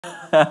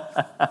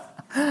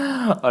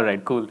All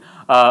right, cool.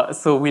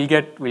 So we'll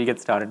get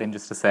started in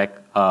just a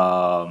sec.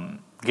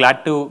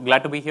 Glad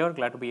to be here.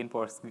 Glad to be in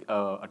person,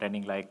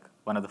 attending like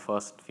one of the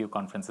first few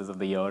conferences of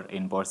the year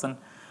in person.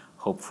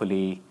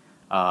 Hopefully,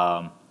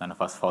 none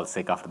of us fall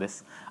sick after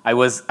this. I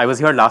was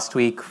here last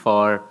week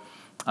for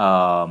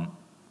the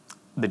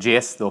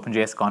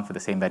OpenJS Conf for the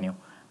same venue.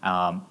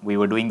 We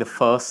were doing the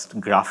first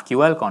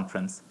GraphQL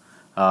conference,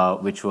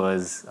 which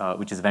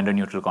is vendor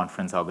neutral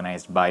conference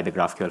organized by the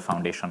GraphQL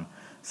Foundation.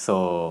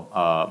 So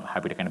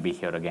happy to kind of be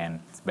here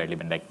again. It's barely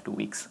been like 2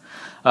 weeks.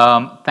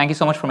 Thank you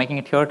so much for making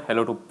it here.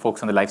 Hello to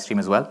folks on the live stream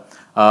as well.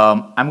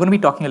 I'm going to be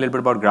talking a little bit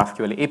about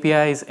GraphQL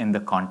APIs in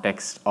the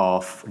context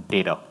of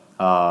data,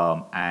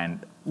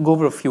 and go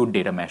over a few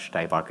data mesh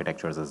type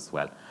architectures as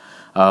well.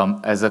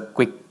 As a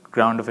quick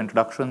round of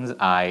introductions,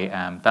 I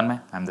am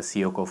Tanmai. I'm the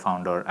CEO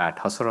co-founder at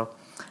Hasura.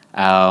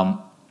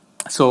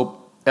 So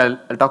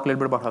I'll talk a little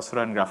bit about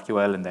Hasura and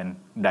GraphQL and then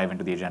dive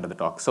into the agenda of the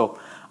talk. So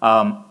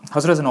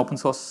Hasura is an open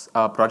source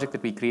project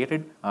that we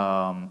created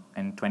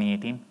in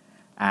 2018.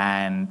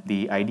 And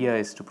the idea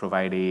is to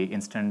provide a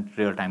instant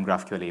real-time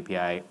GraphQL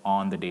API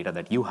on the data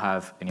that you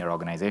have in your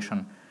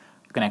organization.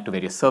 Connect to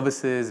various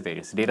services,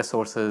 various data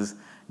sources,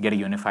 get a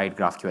unified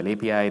GraphQL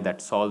API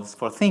that solves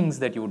for things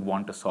that you would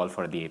want to solve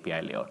for the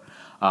API layer,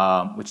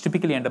 which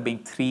typically end up being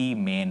three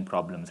main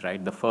problems,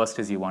 right? The first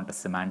is you want a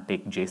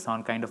semantic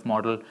JSON kind of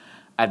model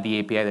at the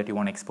API that you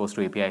want to expose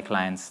to API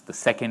clients. The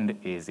second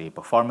is a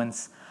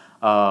performance,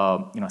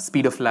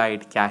 speed of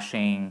light,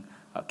 caching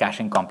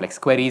complex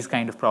queries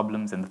kind of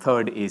problems. And the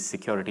third is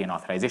security and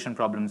authorization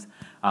problems,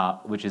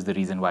 which is the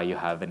reason why you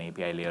have an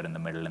API layer in the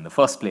middle in the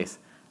first place,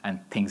 and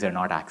things are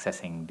not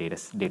accessing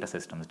data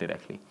systems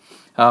directly.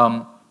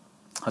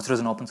 Hasura is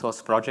an open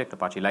source project,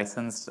 Apache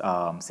licensed.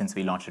 Since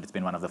we launched it, it's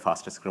been one of the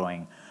fastest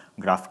growing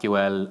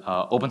GraphQL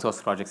open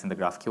source projects in the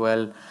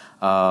GraphQL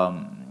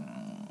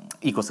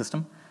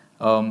ecosystem.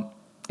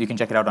 You can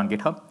check it out on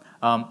GitHub.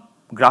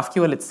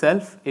 GraphQL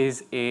itself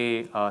is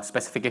a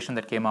specification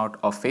that came out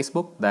of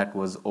Facebook that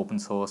was open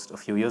sourced a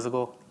few years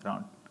ago.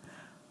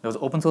 It was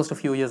open sourced a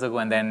few years ago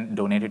and then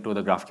donated to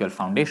the GraphQL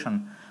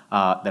Foundation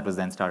that was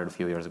then started a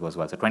few years ago as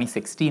well. So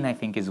 2016, I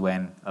think, is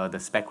when the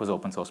spec was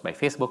open sourced by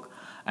Facebook.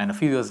 And a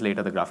few years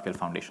later, the GraphQL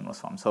Foundation was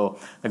formed. So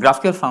the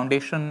GraphQL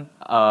Foundation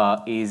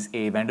is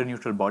a vendor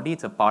neutral body.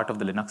 It's a part of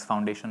the Linux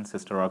Foundation,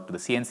 sister org to the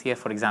CNCF,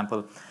 for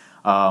example.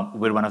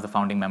 We're one of the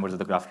founding members of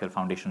the GraphQL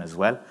Foundation as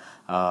well.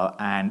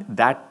 And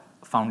that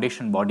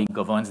foundation body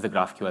governs the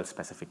GraphQL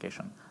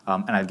specification.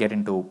 And I'll get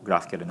into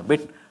GraphQL in a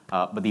bit.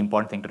 But the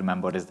important thing to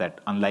remember is that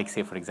unlike,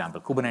 say, for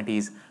example,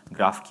 Kubernetes,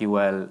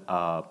 GraphQL,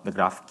 the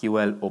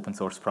GraphQL open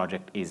source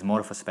project is more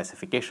of a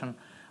specification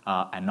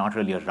and not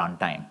really a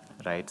runtime,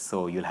 right?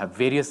 So you'll have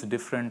various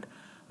different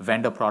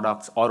vendor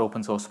products or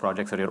open source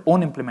projects or your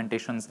own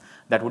implementations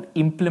that would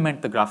implement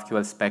the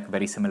GraphQL spec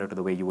very similar to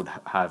the way you would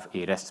have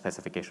a REST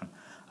specification.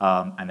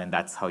 And then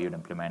that's how you'd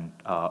implement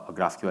a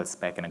GraphQL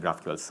spec and a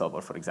GraphQL server,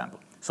 for example.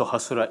 So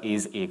Hasura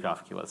is a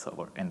GraphQL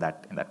server in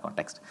that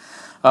context.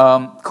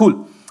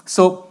 Cool.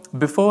 So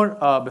before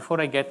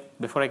I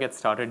get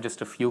started,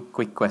 just a few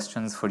quick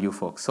questions for you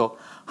folks. So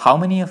how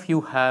many of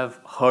you have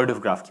heard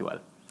of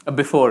GraphQL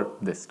before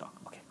this talk?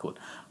 Okay, cool.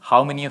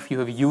 How many of you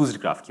have used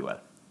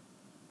GraphQL?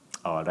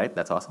 All right,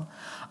 that's awesome.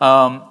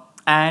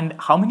 And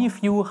how many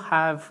of you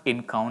have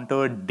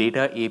encountered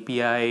data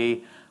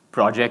API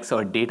projects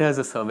or data as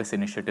a service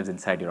initiatives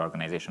inside your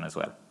organization as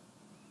well?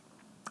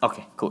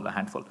 Okay, cool, a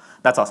handful.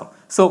 That's awesome.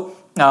 So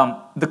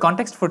the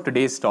context for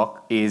today's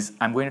talk is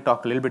I'm going to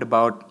talk a little bit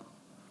about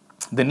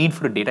the need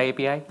for a data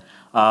API.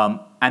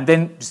 And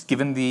then just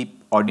given the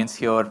audience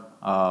here,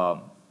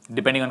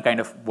 depending on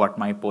kind of what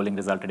my polling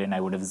resulted in, I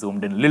would have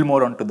zoomed in a little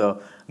more onto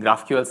the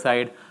GraphQL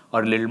side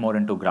or a little more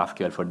into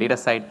GraphQL for data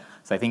side.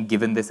 So I think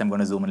given this, I'm going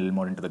to zoom in a little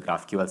more into the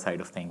GraphQL side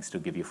of things to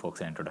give you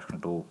folks an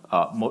introduction to,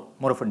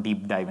 more of a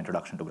deep dive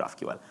introduction to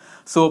GraphQL.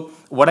 So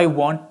what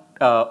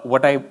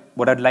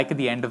I'd like at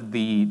the end of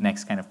the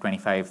next kind of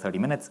 25, 30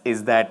 minutes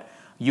is that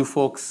you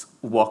folks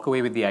walk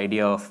away with the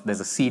idea of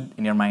there's a seed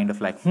in your mind of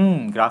like,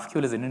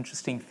 GraphQL is an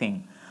interesting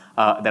thing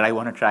that I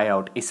want to try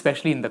out,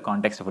 especially in the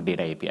context of a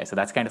data API. So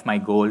that's kind of my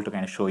goal, to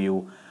kind of show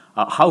you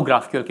how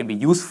GraphQL can be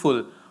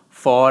useful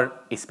for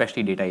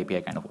especially data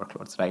API kind of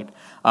workloads, right?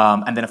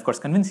 And then, of course,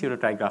 convince you to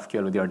try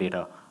GraphQL with your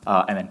data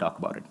and then talk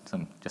about it,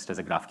 so just as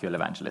a GraphQL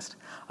evangelist.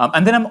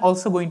 And then I'm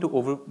also going to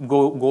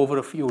go over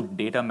a few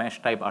data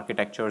mesh type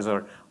architectures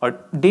or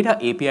data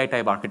API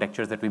type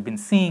architectures that we've been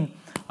seeing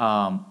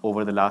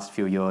over the last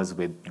few years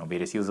with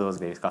various users,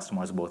 various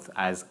customers, both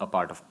as a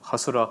part of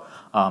Hasura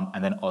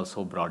and then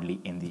also broadly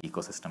in the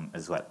ecosystem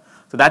as well.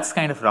 So that's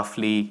kind of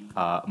roughly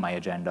my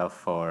agenda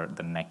for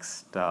the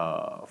next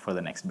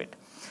bit.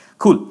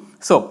 Cool.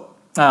 So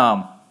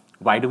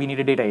why do we need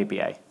a data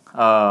API?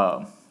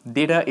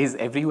 Data is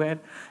everywhere.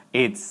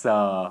 It's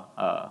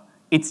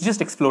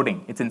just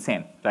exploding. It's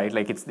insane, right?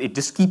 Like it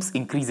just keeps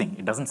increasing.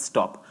 It doesn't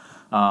stop.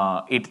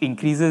 It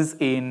increases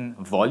in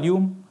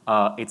volume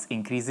it's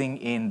increasing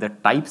in the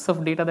types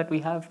of data that we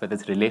have, whether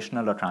it's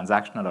relational or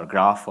transactional or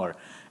graph or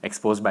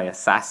exposed by a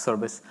SaaS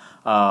service,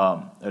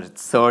 or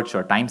search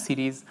or time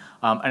series.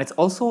 And it's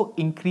also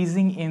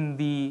increasing in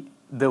the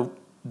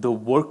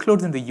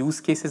workloads and the use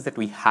cases that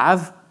we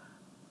have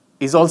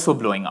is also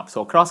blowing up.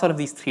 So across all of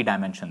these three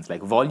dimensions,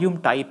 like volume,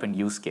 type, and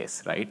use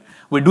case, right?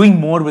 We're doing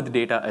more with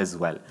data as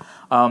well.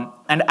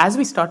 And as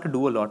we start to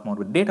do a lot more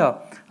with data,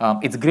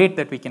 it's great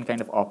that we can kind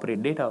of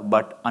operate data,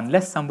 but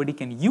unless somebody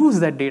can use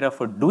that data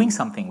for doing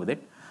something with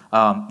it,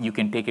 you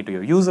can take it to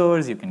your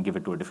users, you can give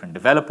it to a different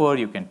developer,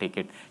 you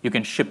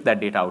can ship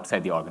that data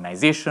outside the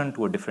organization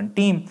to a different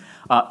team.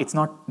 It's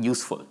not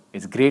useful.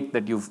 It's great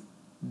that you've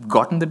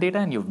gotten the data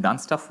and you've done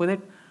stuff with it,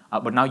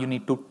 but now you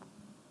need to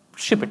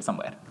ship it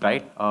somewhere,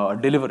 right? Or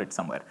deliver it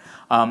somewhere.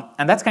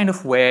 And that's kind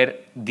of where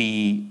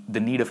the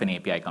need of an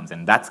API comes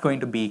in. That's going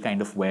to be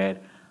kind of where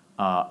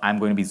I'm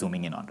going to be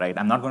zooming in on, right?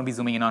 I'm not going to be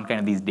zooming in on kind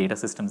of these data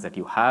systems that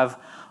you have,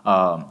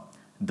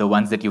 the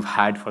ones that you've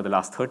had for the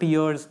last 30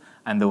 years,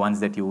 and the ones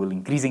that you will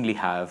increasingly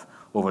have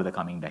over the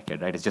coming decade,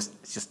 right? It's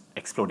just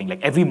exploding.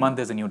 Like every month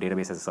there's a new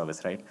database as a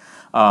service, right?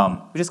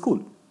 Which is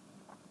cool.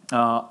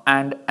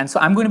 And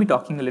so I'm going to be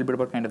talking a little bit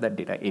about kind of that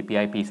data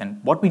API piece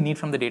and what we need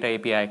from the data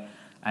API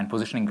and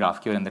positioning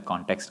GraphQL in the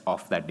context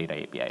of that data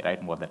API, right,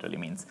 and what that really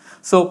means.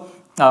 So,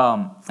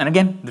 and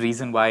again, the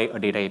reason why a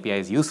data API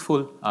is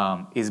useful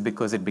is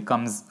because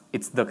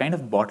it's the kind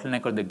of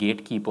bottleneck or the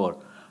gatekeeper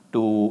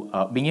to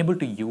being able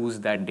to use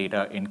that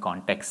data in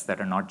contexts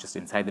that are not just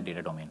inside the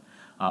data domain,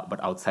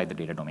 but outside the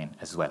data domain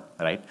as well,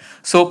 right?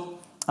 So,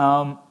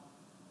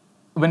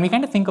 when we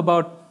kind of think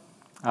about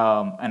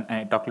and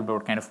I talked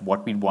about kind of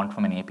what we want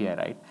from an API,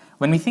 right?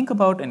 When we think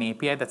about an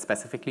API that's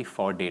specifically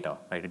for data,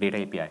 right, a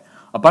data API,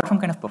 apart from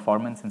kind of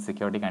performance and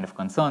security kind of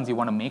concerns, you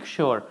want to make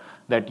sure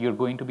that you're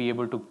going to be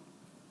able to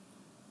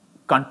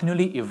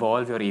continually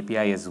evolve your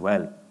API as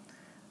well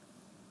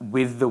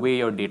with the way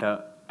your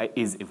data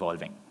is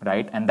evolving,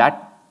 right? And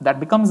that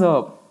becomes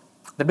a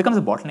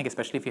bottleneck,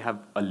 especially if you have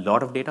a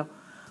lot of data,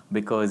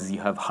 because you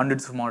have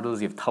hundreds of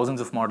models, you have thousands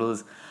of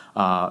models,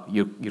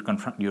 you're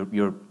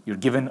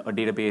given a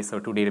database or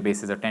 2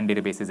 databases or 10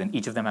 databases, and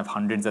each of them have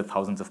hundreds of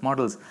thousands of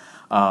models.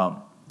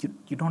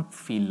 You don't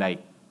feel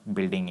like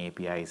building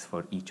APIs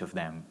for each of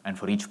them and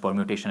for each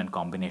permutation and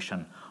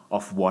combination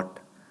of what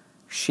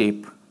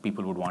shape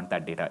people would want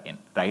that data in,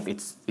 right?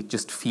 It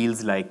just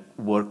feels like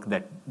work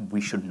that we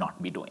should not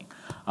be doing.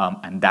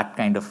 And that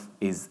kind of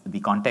is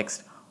the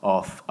context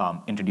of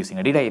introducing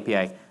a data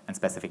API, and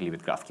specifically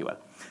with GraphQL.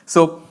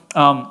 So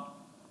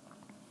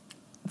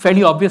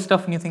fairly obvious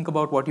stuff when you think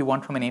about what you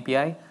want from an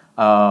API.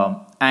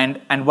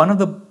 And one of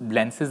the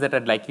lenses that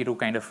I'd like you to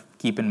kind of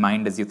keep in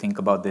mind as you think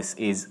about this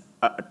is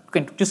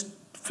just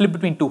flip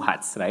between 2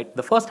 hats, right?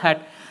 The first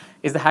hat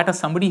is the hat of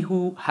somebody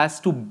who has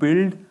to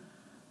build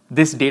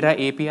this data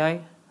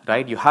API,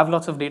 right? You have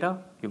lots of data.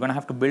 You're going to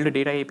have to build a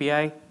data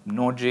API,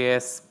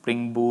 Node.js,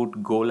 Spring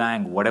Boot,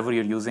 Golang, whatever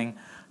you're using.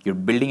 You're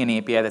building an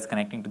API that's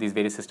connecting to these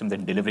various systems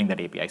and delivering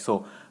that API.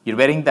 So you're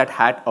wearing that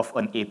hat of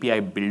an API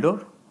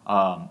builder,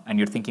 and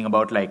you're thinking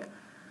about like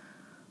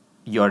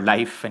your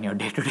life and your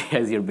day-to-day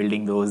as you're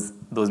building those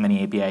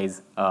many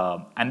APIs.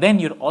 And then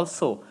you're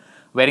also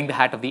wearing the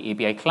hat of the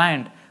API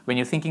client when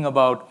you're thinking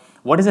about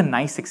what is a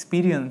nice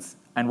experience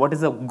and what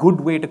is a good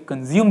way to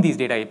consume these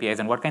data APIs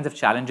and what kinds of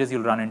challenges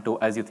you'll run into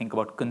as you think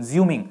about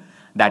consuming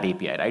that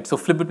API, right? So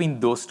flip between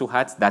those 2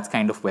 hats, that's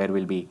kind of where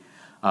we'll be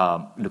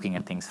looking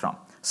at things from.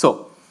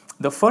 So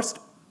the first,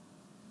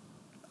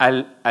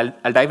 I'll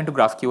dive into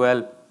GraphQL,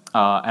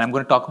 and I'm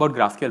going to talk about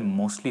GraphQL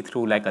mostly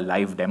through like a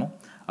live demo,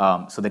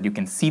 so that you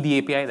can see the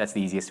API. That's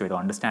the easiest way to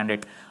understand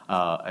it,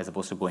 as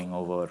opposed to going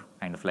over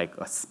kind of like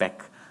a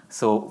spec.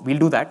 So we'll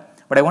do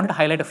that. But I wanted to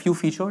highlight a few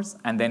features,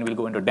 and then we'll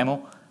go into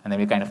demo, and then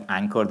we'll kind of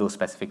anchor those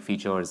specific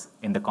features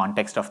in the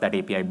context of that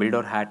API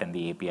builder hat and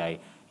the API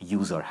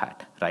user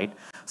hat, right?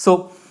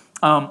 So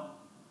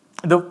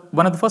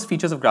one of the first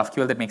features of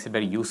GraphQL that makes it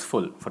very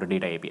useful for a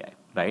data API,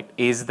 right,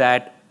 is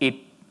that it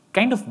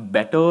kind of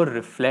better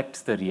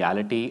reflects the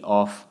reality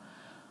of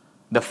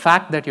the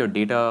fact that your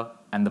data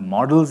and the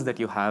models that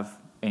you have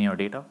in your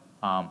data,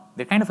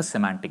 they're kind of a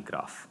semantic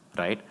graph,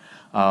 right?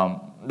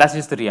 That's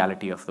just the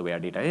reality of the way our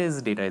data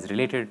is. Data is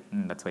related,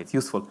 and that's why it's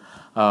useful.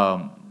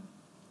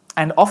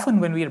 And often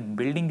when we are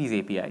building these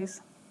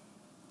APIs,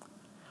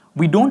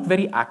 we don't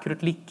very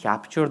accurately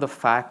capture the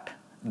fact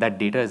that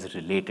data is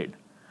related.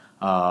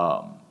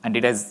 And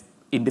data is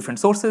in different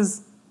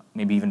sources,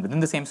 maybe even within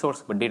the same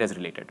source, but data is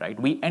related, right?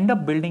 We end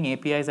up building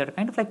APIs that are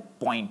kind of like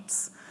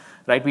points,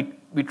 right?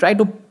 We try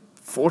to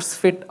force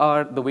fit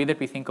the way that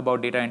we think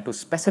about data into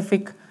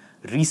specific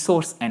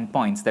resource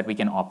endpoints that we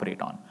can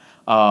operate on.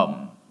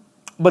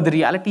 But the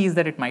reality is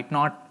that it might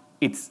not,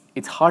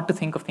 it's hard to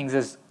think of things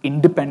as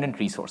independent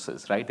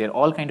resources, right? They're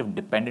all kind of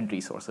dependent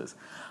resources.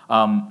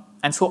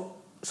 And so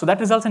that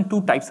results in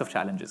 2 types of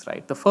challenges,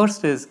 right? The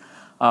first is,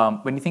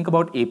 when you think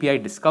about API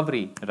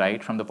discovery,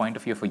 right, from the point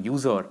of view of a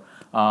user,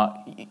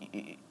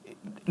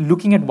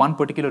 looking at one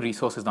particular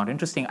resource is not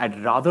interesting.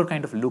 I'd rather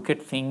kind of look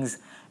at things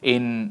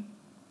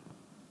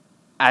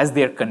as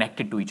they're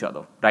connected to each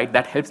other, right?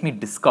 That helps me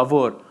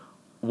discover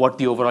what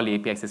the overall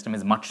API system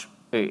is.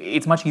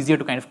 It's much easier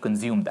to kind of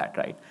consume that,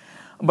 right?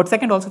 But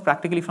second, also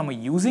practically from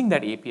using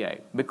that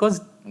API,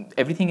 because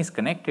everything is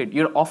connected,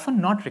 you're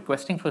often not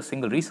requesting for a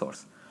single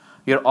resource.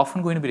 You're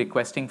often going to be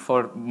requesting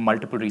for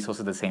multiple resources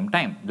at the same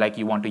time. Like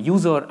you want a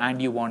user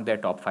and you want their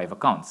top 5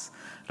 accounts,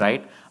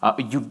 right?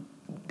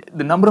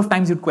 The number of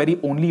times you'd query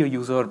only a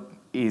user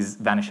is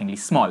vanishingly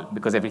small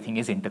because everything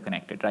is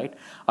interconnected, right?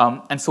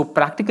 And so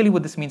practically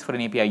what this means for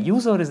an API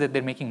user is that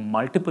they're making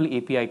multiple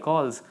API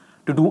calls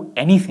to do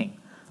anything.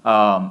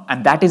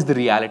 And that is the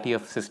reality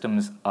of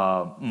systems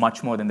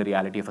much more than the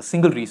reality of a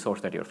single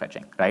resource that you're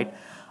fetching, right?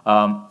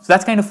 So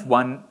that's kind of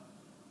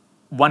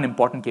one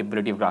important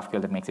capability of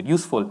GraphQL that makes it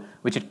useful,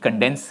 which it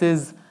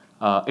condenses,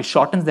 it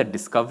shortens that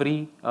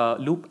discovery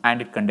loop,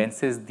 and it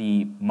condenses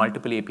the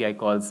multiple API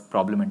calls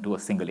problem into a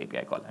single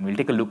API call. And we'll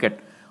take a look at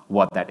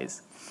what that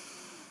is.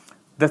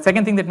 The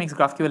second thing that makes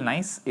GraphQL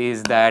nice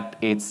is that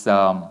it's,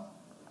 well,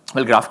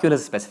 GraphQL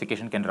as a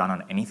specification can run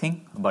on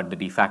anything, but the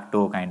de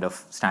facto kind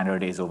of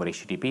standard is over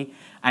HTTP,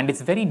 and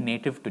it's very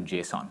native to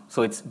JSON.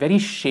 So it's very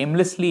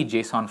shamelessly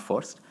JSON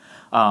first.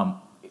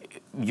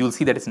 You'll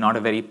see that it's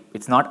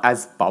not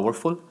as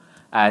powerful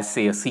as,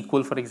 say, a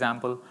SQL, for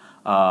example,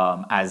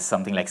 as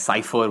something like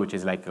Cypher, which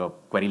is like a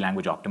query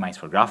language optimized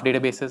for graph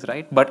databases,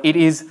 right? But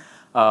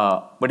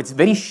it's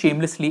very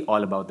shamelessly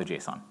all about the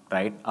JSON,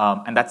 right?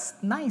 And that's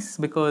nice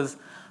because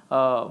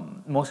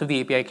most of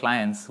the API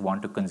clients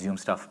want to consume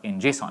stuff in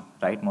JSON,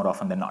 right? More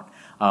often than not.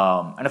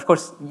 And of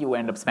course, you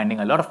end up spending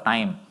a lot of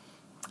time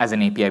as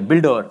an API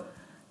builder,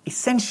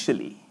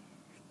 essentially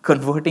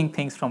converting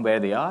things from where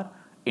they are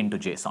into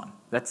JSON.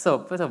 That's a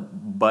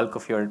bulk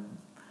of your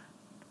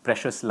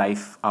precious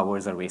life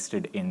hours are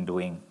wasted in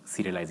doing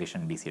serialization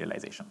and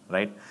deserialization,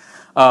 right?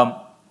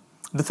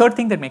 The third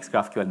thing that makes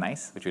GraphQL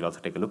nice, which we'll also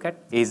take a look at,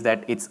 is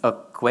that it's a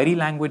query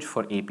language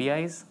for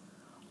APIs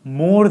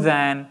more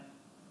than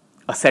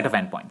a set of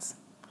endpoints.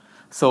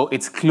 So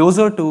it's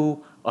closer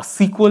to a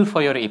SQL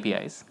for your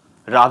APIs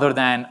rather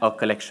than a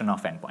collection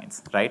of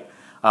endpoints, right?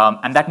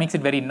 And that makes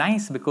it very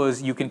nice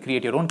because you can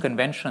create your own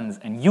conventions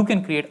and you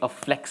can create a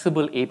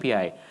flexible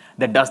API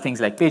that does things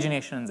like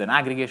paginations and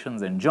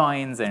aggregations and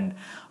joins and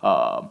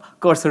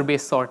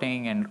cursor-based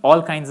sorting and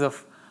all kinds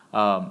of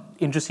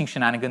interesting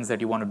shenanigans that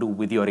you want to do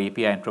with your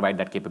API and provide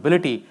that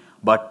capability,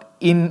 but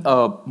in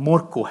a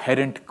more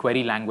coherent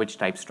query language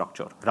type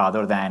structure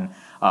rather than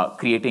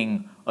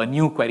creating a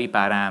new query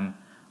param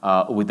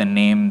with a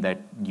name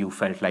that you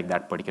felt like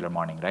that particular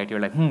morning, right? You're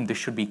like, this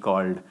should be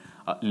called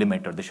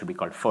limit, or this should be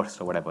called first,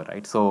 or whatever,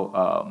 right?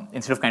 So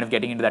instead of kind of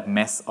getting into that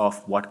mess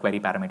of what query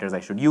parameters I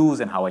should use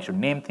and how I should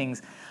name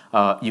things,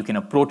 you can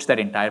approach that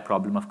entire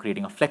problem of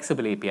creating a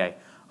flexible API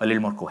a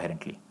little more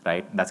coherently,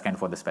 right? That's kind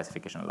of what the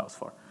specification allows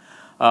for.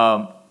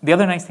 The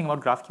other nice thing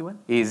about GraphQL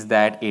is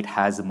that it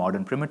has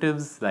modern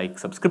primitives like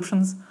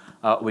subscriptions,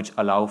 which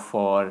allow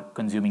for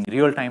consuming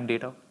real-time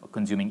data,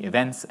 consuming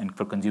events, and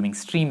for consuming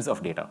streams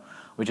of data,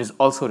 which is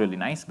also really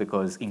nice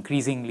because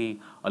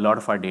increasingly a lot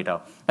of our data,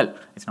 well,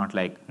 it's not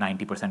like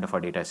 90% of our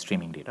data is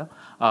streaming data,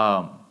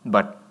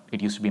 but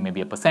it used to be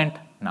maybe 1%,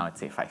 now it's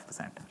say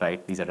 5%,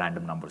 right? These are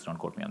random numbers, don't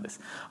quote me on this.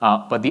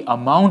 But the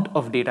amount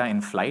of data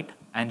in flight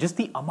and just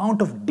the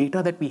amount of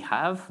data that we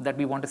have that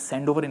we want to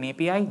send over an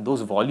API,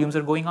 those volumes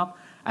are going up,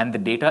 and the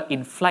data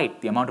in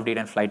flight, the amount of data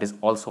in flight is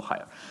also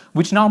higher,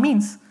 which now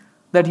means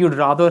that you'd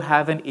rather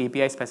have an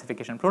API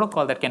specification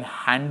protocol that can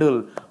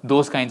handle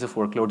those kinds of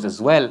workloads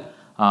as well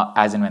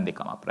as and when they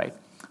come up, right?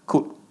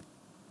 Cool.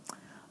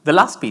 The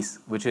last piece,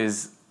 which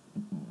is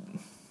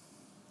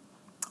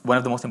one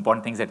of the most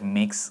important things that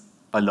makes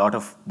a lot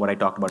of what I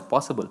talked about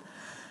possible,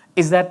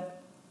 is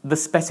that the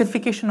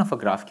specification of a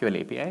GraphQL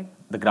API,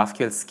 the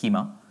GraphQL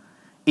schema,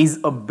 is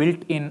a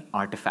built-in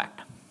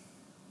artifact.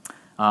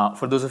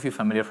 For those of you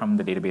familiar from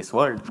the database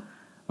world,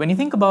 when you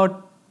think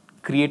about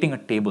creating a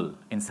table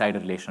inside a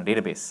relational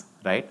database,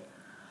 right?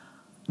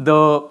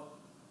 The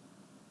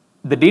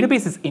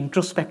database is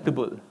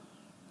introspectable,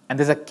 and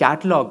there's a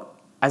catalog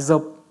as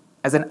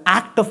an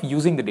act of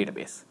using the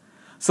database.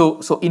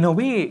 So in a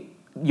way,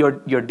 your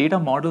data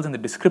models and the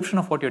description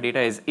of what your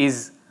data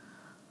is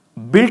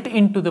built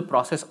into the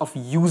process of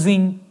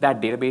using that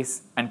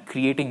database and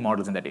creating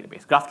models in that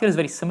database. GraphQL is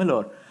very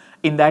similar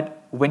in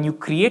that when you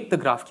create the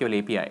GraphQL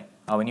API,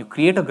 when you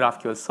create a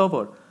GraphQL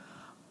server,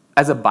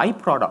 as a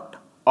byproduct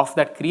of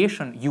that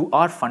creation, you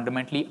are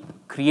fundamentally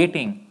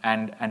creating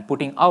and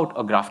putting out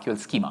a GraphQL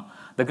schema.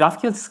 The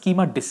GraphQL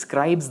schema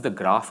describes the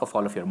graph of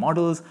all of your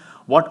models,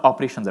 what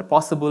operations are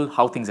possible,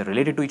 how things are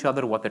related to each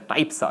other, what the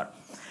types are.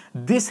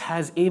 This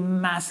has a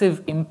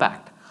massive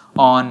impact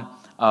on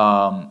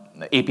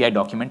API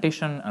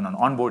documentation and on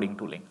onboarding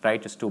tooling,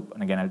 right?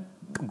 And again,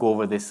 I'll go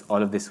over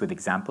all of this with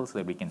examples so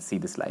that we can see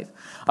this live.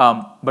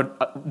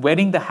 But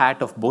wearing the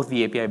hat of both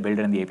the API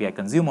builder and the API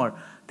consumer,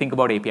 think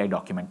about API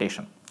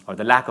documentation, or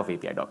the lack of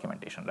API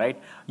documentation,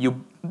 right?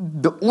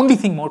 The only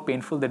thing more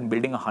painful than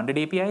building 100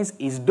 APIs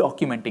is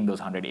documenting those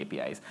 100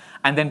 APIs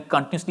and then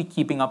continuously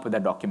keeping up with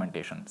that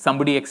documentation.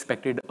 Somebody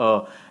expected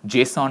a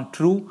JSON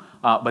true,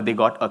 but they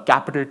got a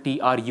capital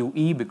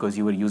TRUE because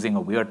you were using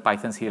a weird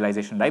Python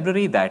serialization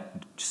library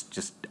that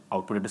just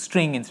outputted a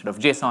string instead of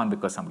JSON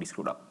because somebody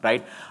screwed up,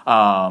 right?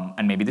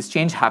 And maybe this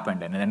change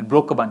happened and then it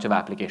broke a bunch of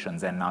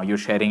applications, and now you're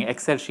sharing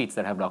Excel sheets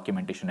that have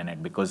documentation in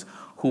it because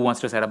who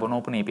wants to set up an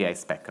open API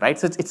spec, right?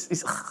 So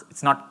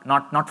it's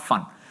not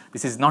fun.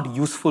 This is not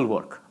useful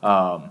work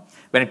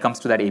when it comes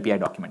to that API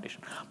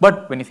documentation.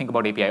 But when you think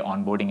about API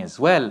onboarding as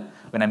well,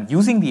 when I'm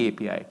using the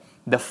API,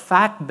 the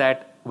fact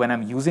that when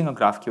I'm using a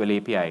GraphQL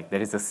API,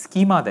 there is a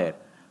schema there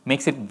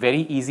makes it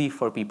very easy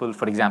for people,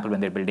 for example, when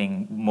they're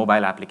building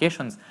mobile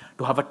applications,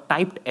 to have a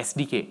typed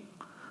SDK,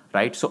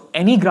 right? So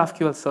any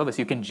GraphQL service,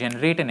 you can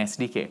generate an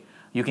SDK.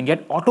 You can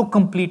get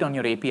autocomplete on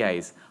your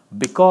APIs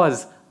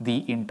because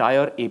the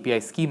entire API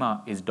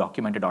schema is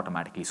documented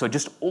automatically. So it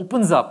just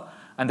opens up,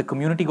 and the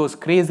community goes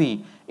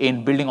crazy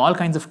in building all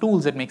kinds of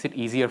tools that makes it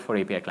easier for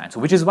API clients.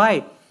 So which is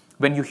why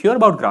when you hear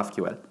about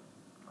GraphQL,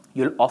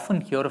 you'll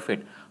often hear of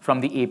it from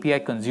the API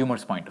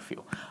consumer's point of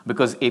view,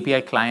 because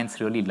API clients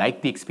really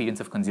like the experience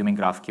of consuming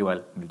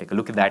GraphQL. We'll take a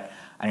look at that,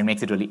 and it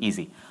makes it really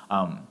easy.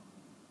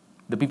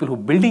 The people who are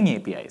building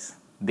APIs,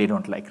 they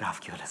don't like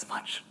GraphQL as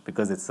much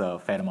because it's a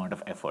fair amount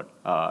of effort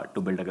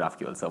to build a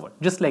GraphQL server,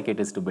 just like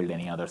it is to build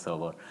any other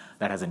server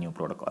that has a new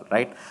protocol,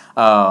 right?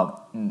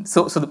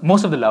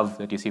 Most of the love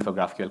that you see for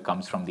GraphQL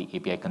comes from the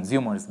API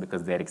consumers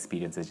because their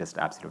experience is just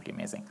absolutely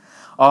amazing.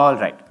 All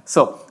right,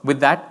 so with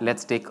that,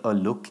 let's take a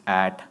look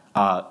at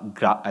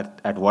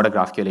what a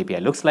GraphQL API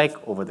looks like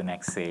over the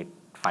next, say,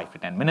 5 to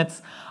 10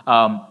 minutes.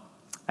 I'll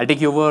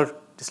take you over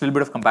just a little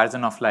bit of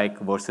comparison of like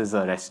versus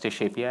a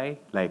REST-ish API,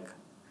 like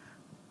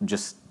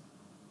just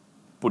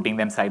putting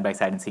them side by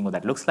side and seeing what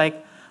that looks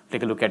like.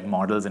 Take a look at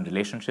models and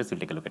relationships. We'll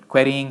take a look at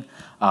querying.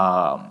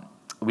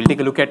 We'll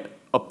take a look at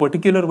a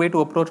particular way to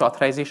approach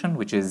authorization,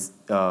 which is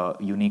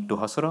unique to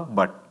Hasura,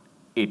 but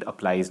it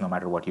applies no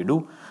matter what you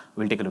do.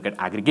 We'll take a look at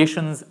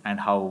aggregations and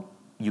how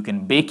you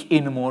can bake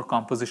in more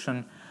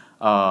composition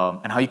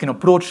and how you can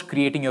approach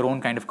creating your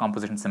own kind of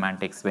composition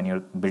semantics when you're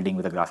building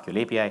with a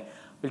GraphQL API.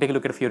 We'll take a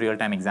look at a few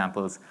real-time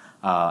examples,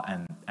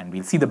 and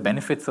we'll see the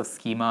benefits of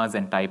schemas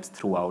and types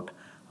throughout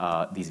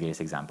these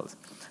various examples.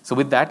 So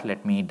with that,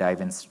 let me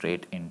dive in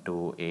straight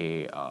into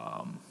a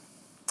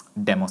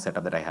demo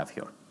setup that I have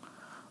here.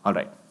 All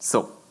right,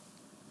 so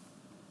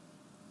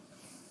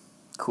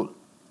cool.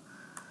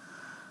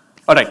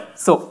 All right,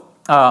 so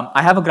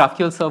I have a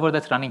GraphQL server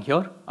that's running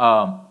here.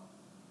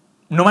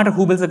 No matter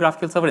who builds a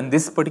GraphQL server, in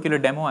this particular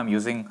demo, I'm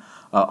using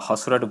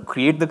Hasura to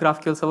create the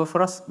GraphQL server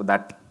for us, but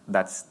that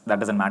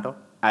doesn't matter.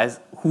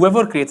 As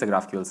whoever creates a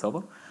GraphQL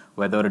server,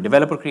 whether a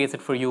developer creates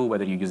it for you,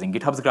 whether you're using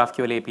GitHub's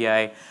GraphQL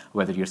API,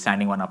 whether you're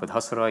standing one up with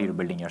Hasura, you're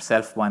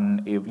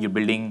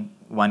building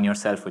one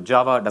yourself with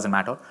Java, doesn't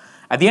matter.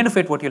 At the end of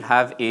it, what you'll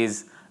have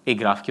is a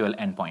GraphQL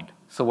endpoint.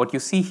 So what you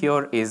see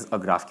here is a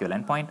GraphQL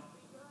endpoint.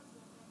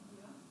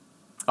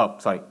 Oh,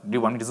 sorry. Do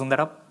you want me to zoom that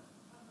up?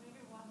 Maybe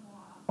one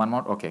more. One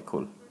more? Okay,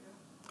 cool.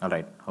 All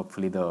right.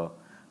 Hopefully the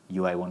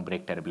UI won't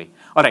break terribly.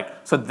 All right.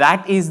 So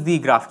that is the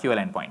GraphQL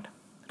endpoint,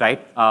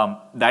 right?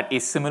 That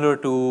is similar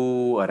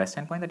to a REST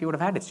endpoint that you would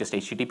have had. It's just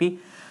HTTP.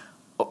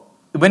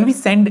 When we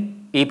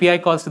send API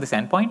calls to this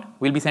endpoint,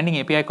 we'll be sending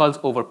API calls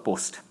over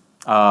POST,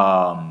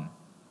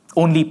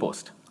 only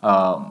POST.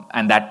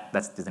 And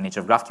that's the nature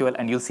of GraphQL.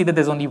 And you'll see that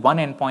there's only one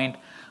endpoint,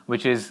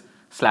 which is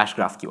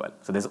 /GraphQL.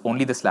 So there's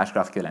only the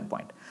 /GraphQL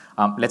endpoint.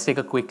 Let's take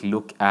a quick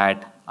look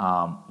at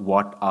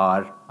what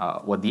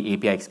the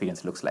API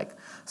experience looks like.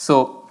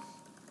 So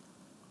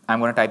I'm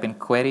going to type in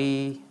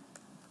query.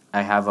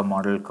 I have a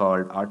model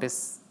called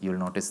artists. You'll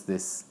notice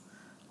this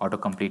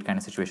autocomplete kind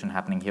of situation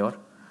happening here.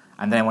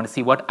 And then I want to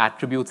see what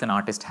attributes an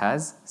artist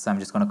has. So I'm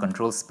just going to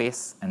control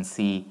space and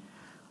see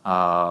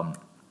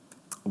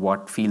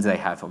what fields I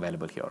have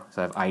available here.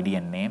 So I have ID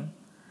and name.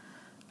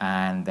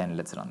 And then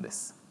let's run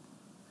this.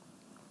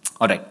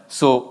 All right.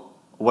 So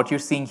what you're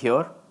seeing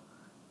here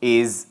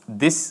is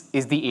this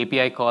is the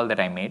API call that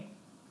I made.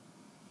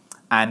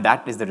 And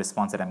that is the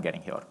response that I'm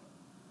getting here.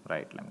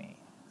 Right. Let me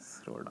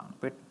scroll down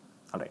a bit.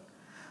 All right.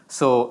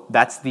 So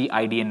that's the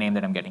ID and name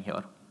that I'm getting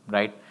here.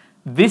 Right.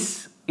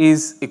 This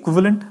is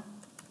equivalent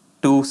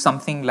to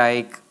something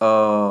like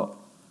a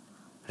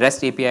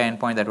REST API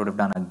endpoint that would have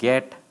done a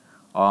get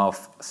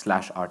of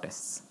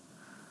 /artists,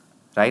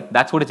 right?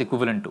 That's what it's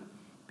equivalent to.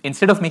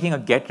 Instead of making a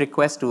GET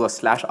request to a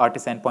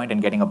 /artist endpoint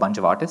and getting a bunch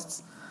of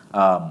artists,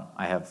 I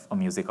have a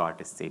music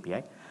artists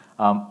API.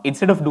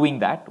 Instead of doing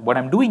that, what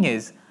I'm doing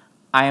is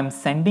I am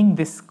sending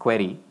this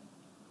query,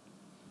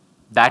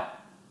 that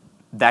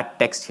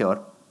text here,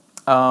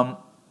 to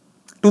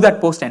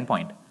that POST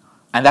endpoint.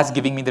 And that's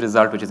giving me the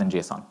result, which is in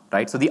JSON,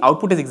 right? So the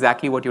output is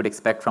exactly what you'd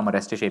expect from a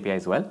REST-ish API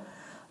as well.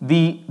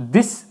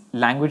 This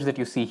language that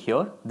you see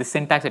here, this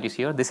syntax that you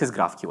see here, this is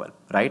GraphQL,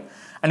 right?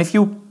 And if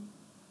you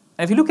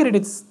look at it,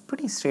 it's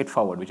pretty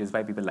straightforward, which is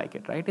why people like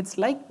it, right? It's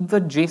like the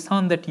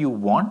JSON that you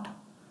want,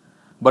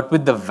 but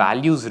with the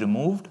values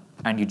removed,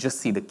 and you just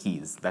see the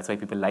keys. That's why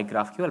people like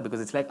GraphQL, because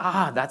it's like,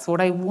 that's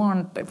what I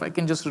want. If I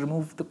can just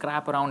remove the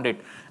crap around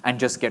it and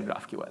just get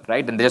GraphQL,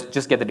 right? And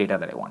just get the data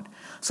that I want.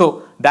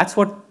 So that's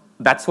what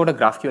a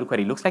GraphQL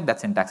query looks like. That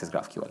syntax is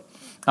GraphQL.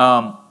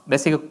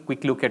 Let's take a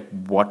quick look at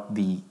what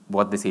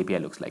this API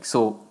looks like.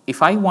 So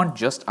if I want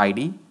just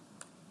ID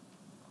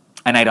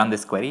and I run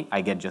this query,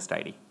 I get just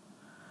ID,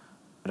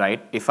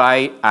 right? If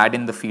I add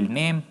in the field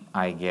name,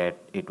 I get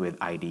it with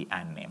ID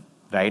and name,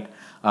 right?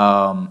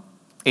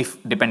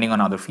 If depending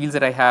on other fields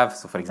that I have,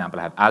 so for example,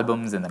 I have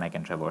albums, and then I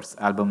can traverse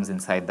albums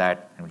inside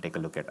that, and we'll take a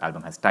look at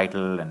album has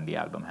title, and the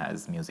album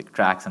has music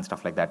tracks and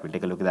stuff like that. We'll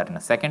take a look at that in a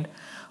second.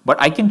 But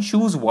I can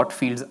choose what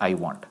fields I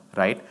want,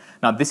 right?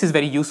 Now, this is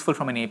very useful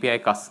from an API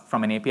client's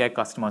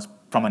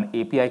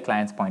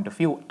point of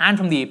view, and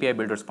from the API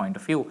builder's point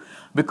of view,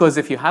 because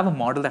if you have a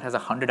model that has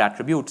 100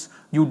 attributes,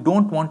 you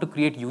don't want to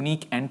create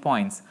unique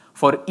endpoints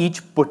for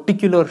each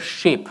particular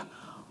shape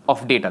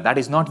of data. That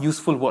is not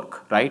useful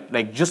work, right?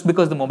 Like, just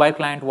because the mobile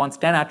client wants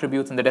 10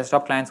 attributes and the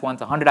desktop client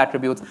wants 100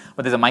 attributes,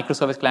 but there's a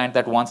microservice client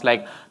that wants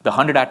like the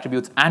 100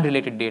 attributes and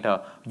related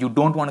data, you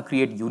don't want to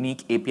create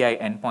unique API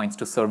endpoints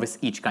to service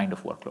each kind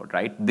of workload,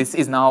 right? This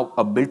is now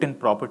a built-in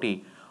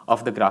property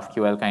of the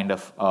GraphQL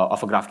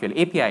of a GraphQL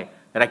API,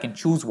 that I can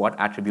choose what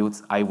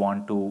attributes I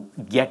want to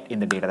get in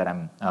the data that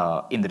I'm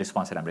in the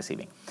response that I'm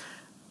receiving.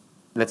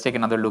 Let's take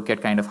another look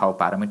at kind of how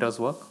parameters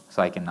work.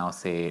 So I can now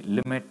say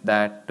limit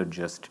that to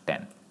just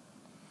 10.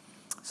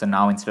 So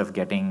now instead of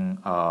getting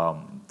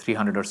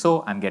 300 or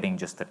so, I'm getting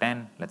just the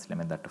 10. Let's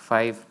limit that to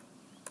 5.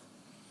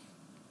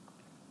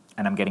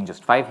 And I'm getting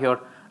just 5 here.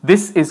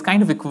 This is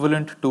kind of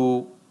equivalent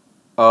to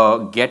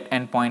a get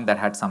endpoint that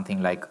had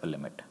something like a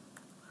limit,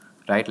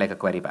 right? Like a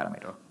query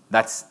parameter.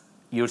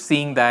 You're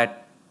seeing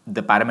that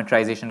the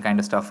parameterization kind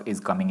of stuff is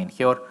coming in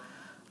here.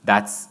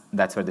 That's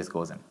where this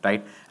goes in,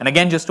 right? And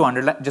again, just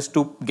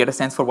to get a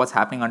sense for what's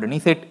happening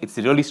underneath it, it's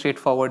really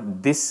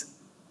straightforward. This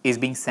is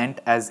being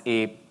sent as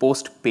a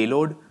post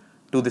payload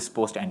to this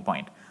post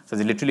endpoint. So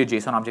there's literally a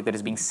JSON object that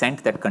is being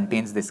sent that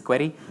contains this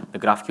query. The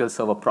GraphQL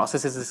server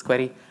processes this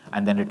query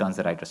and then returns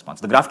the right response.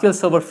 The GraphQL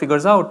server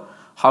figures out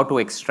how to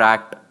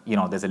extract,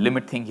 there's a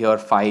limit thing here,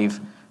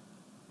 5,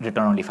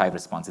 return only 5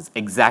 responses.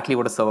 Exactly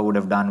what a server would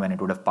have done when it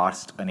would have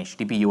parsed an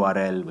HTTP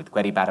URL with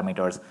query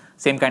parameters.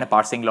 Same kind of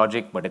parsing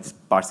logic, but it's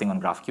parsing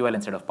on GraphQL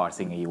instead of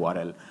parsing a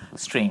URL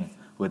string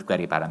with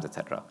query params,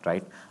 etc.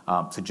 Right?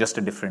 So just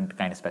a different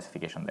kind of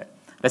specification there.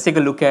 Let's take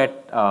a look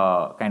at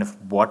kind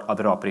of what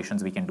other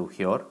operations we can do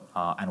here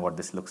and what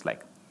this looks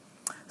like.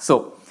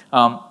 So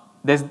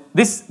there's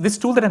this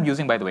tool that I'm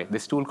using, by the way,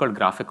 this tool called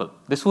GraphQL.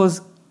 This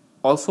was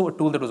also a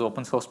tool that was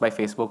open sourced by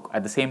Facebook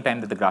at the same time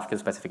that the GraphQL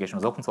specification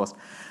was open sourced.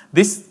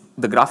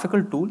 The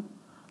GraphQL tool,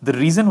 the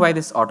reason why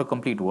this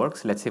autocomplete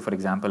works, let's say for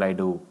example I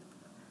do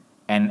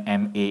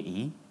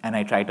NMAE and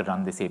I try to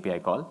run this API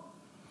call,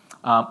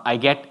 I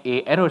get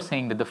a error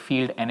saying that the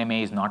field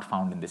NMA is not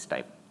found in this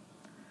type,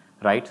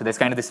 right? So there's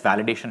kind of this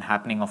validation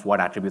happening of what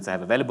attributes I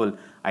have available.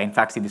 I in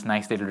fact see this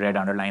nice little red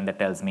underline that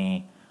tells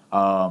me,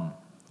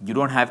 you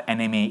don't have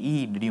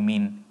NMAE, did you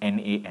mean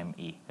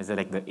NAME? Is it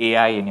like the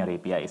AI in your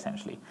API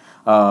essentially?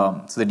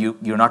 So that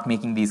you're not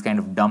making these kind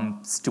of dumb,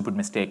 stupid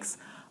mistakes,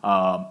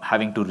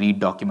 having to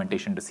read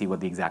documentation to see what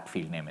the exact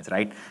field name is,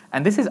 right?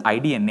 And this is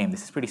ID and name.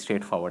 This is pretty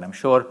straightforward. I'm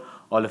sure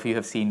all of you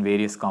have seen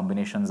various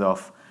combinations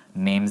of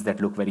names that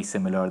look very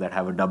similar, that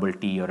have a double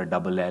T or a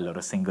double L or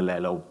a single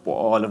L, or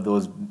all of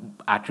those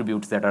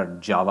attributes that are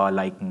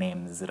Java-like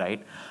names,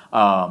 right?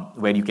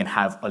 Where you can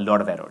have a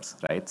lot of errors,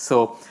 right?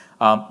 So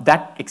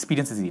that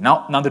experience is easy.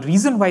 Now the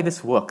reason why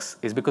this works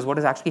is because what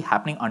is actually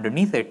happening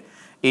underneath it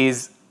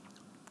is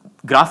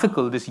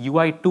GraphQL, this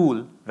UI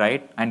tool,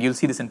 right? And you'll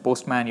see this in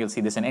Postman, you'll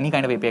see this in any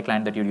kind of API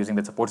client that you're using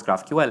that supports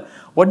GraphQL.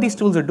 What these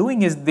tools are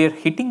doing is they're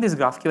hitting this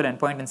GraphQL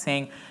endpoint and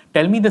saying,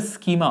 tell me the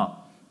schema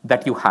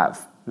that you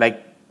have.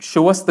 Like,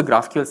 show us the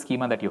GraphQL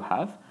schema that you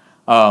have.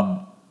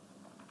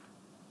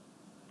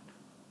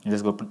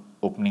 Just go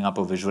opening up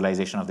a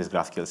visualization of this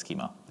GraphQL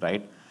schema,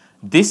 right?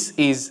 This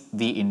is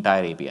the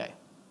entire API,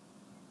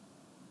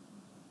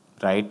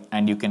 right?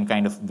 And you can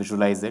kind of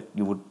visualize it.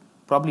 You would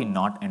probably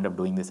not end up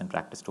doing this in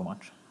practice too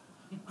much,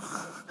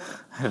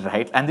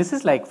 right? And this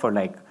is like for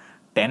like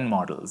 10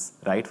 models,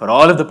 right? For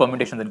all of the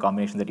permutations and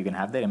combinations that you can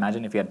have there.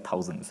 Imagine if you had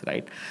thousands,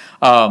 right?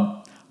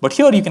 But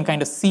here you can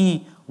kind of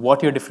see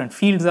what your different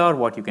fields are,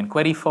 what you can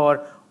query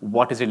for,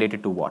 what is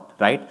related to what,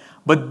 right?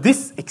 But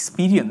this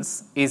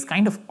experience is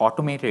kind of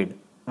automated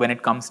when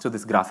it comes to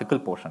this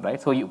GraphQL portion,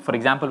 right? So for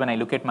example, when I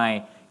look at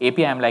my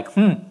API, I'm like,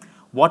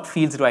 what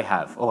fields do I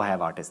have? Oh, I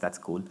have artist, that's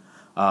cool.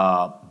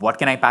 What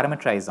can I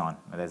parameterize on?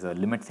 There's a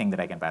limit thing that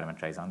I can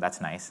parameterize on, that's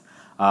nice.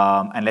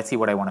 And let's see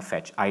what I want to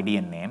fetch, ID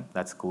and name,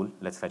 that's cool.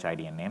 Let's fetch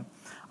ID and name.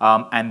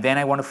 And then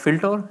I want to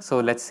filter, so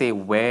let's say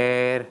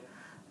where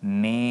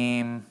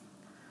name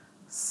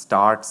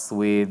starts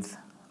with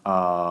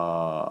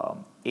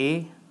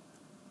A,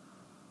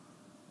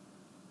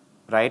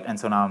 right? And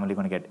so now I'm only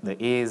going to get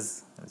the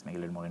A's. Let's make it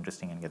a little more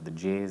interesting and get the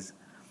J's.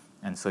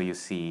 And so you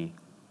see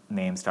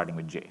name starting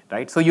with J,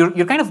 right? So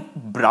you're kind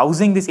of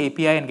browsing this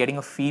API and getting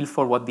a feel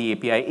for what the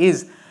API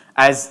is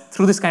as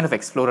through this kind of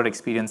explorer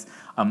experience.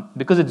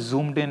 Because it's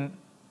zoomed in,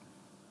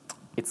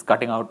 it's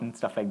cutting out and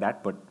stuff like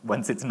that, but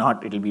once it's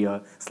not, it'll be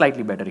a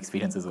slightly better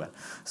experience as well.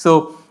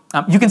 So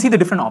you can see the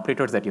different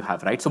operators that you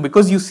have, right? So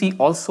because you see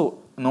also,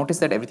 notice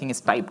that everything is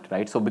typed,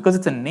 right? So because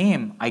it's a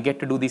name, I get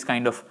to do these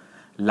kind of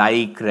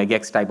like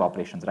regex type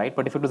operations, right?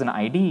 But if it was an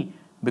ID,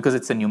 because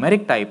it's a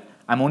numeric type,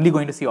 I'm only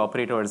going to see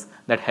operators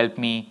that help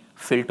me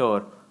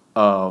filter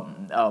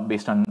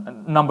based on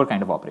number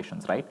kind of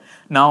operations, right?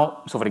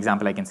 Now, so for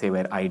example, I can say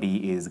where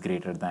ID is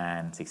greater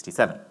than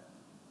 67,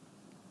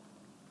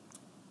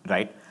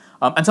 right?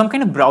 And so I'm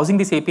kind of browsing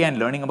this API and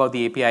learning about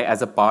the API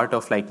as a part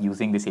of like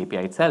using this API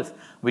itself,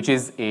 which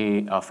is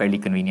a fairly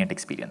convenient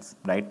experience,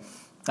 right?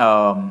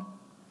 All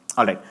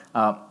right.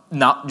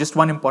 Now, just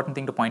one important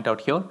thing to point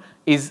out here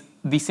is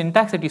the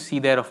syntax that you see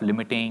there of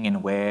limiting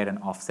and where and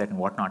offset and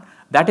whatnot.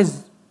 That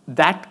is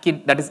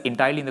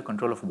entirely in the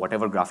control of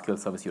whatever GraphQL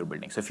service you're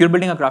building. So if you're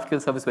building a GraphQL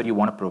service where you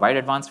want to provide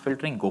advanced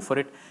filtering, go for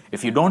it.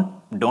 If you don't.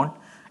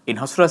 In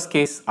Hasura's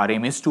case, our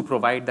aim is to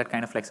provide that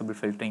kind of flexible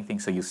filtering thing,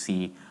 so you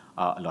see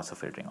lots of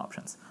filtering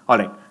options. All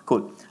right,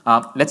 cool.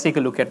 Let's take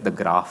a look at the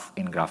graph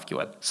in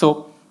GraphQL.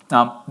 So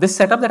this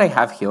setup that I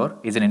have here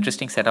is an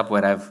interesting setup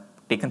where I've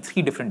taken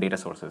 3 different data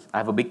sources. I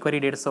have a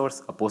BigQuery data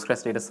source, a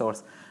Postgres data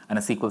source, and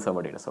a SQL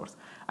Server data source.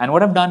 And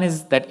what I've done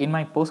is that in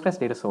my Postgres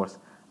data source,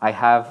 I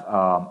have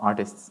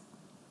artists,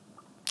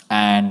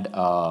 and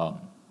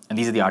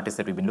these are the artists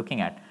that we've been looking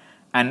at.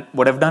 And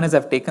what I've done is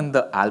I've taken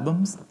the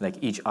albums, like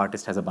each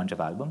artist has a bunch of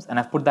albums, and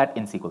I've put that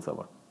in SQL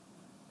Server,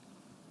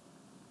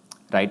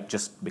 right?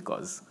 Just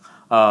because.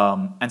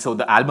 And so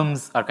the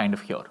albums are kind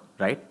of here,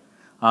 right?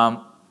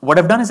 What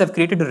I've done is I've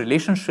created a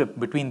relationship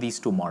between these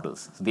 2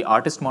 models. So the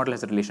artist model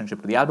has a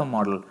relationship to the album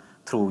model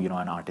through an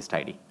artist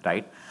ID,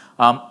 right?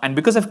 And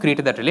because I've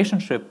created that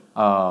relationship,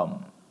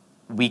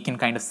 we can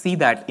kind of see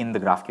that in the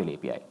GraphQL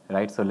API,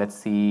 right? So let's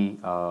see,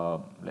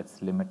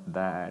 let's limit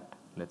that.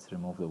 Let's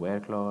remove the where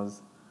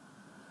clause.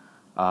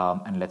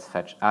 And let's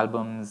fetch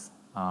albums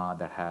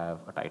that have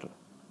a title,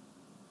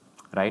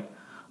 right?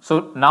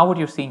 So now what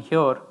you're seeing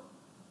here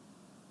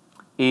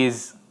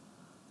is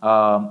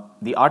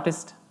the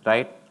artist,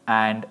 right,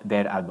 and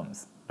their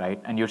albums,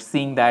 right? And you're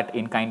seeing that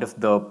in kind of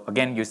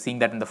you're seeing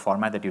that in the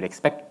format that you'd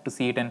expect to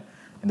see it in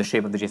the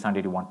shape of the JSON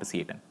that you want to see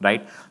it in,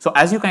 right? So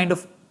as you kind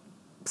of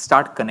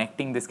start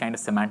connecting this kind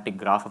of semantic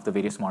graph of the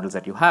various models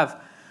that you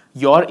have,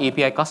 your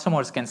API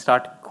customers can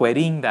start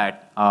querying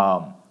that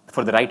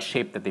for the right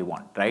shape that they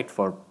want, right?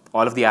 For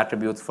all of the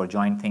attributes, for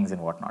join things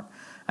and whatnot.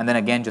 And then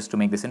again, just to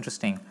make this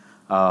interesting,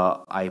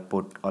 I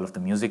put all of the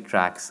music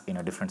tracks in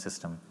a different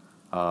system.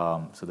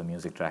 So the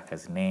music track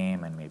has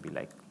name and maybe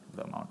like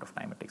the amount of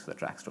time it takes for the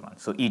tracks to run.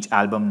 So each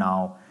album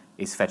now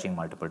is fetching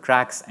multiple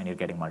tracks, and you're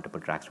getting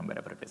multiple tracks from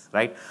wherever it is,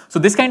 right? So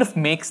this kind of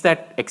makes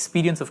that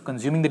experience of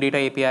consuming the data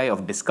API,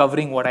 of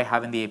discovering what I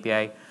have in the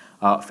API,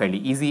 fairly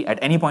easy. At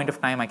any point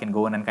of time, I can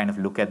go in and kind of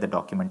look at the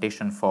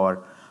documentation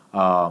for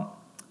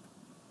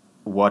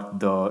what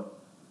the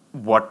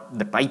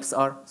types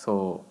are.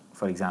 So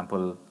for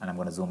example, and I'm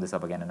going to zoom this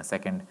up again in a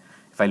second.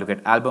 If I look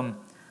at album,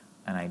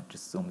 and I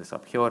just zoom this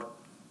up here,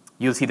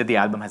 you'll see that the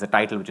album has a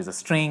title, which is a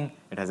string.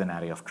 It has an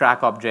array of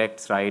track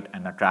objects, right?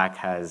 And a track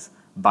has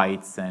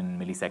bytes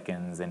and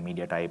milliseconds and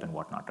media type and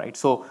whatnot, right?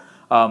 So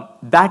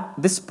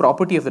this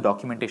property of the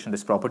documentation,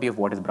 this property of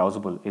what is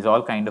browsable, is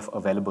all kind of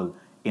available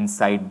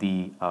inside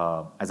the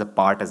as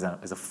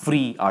a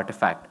free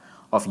artifact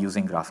of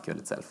using GraphQL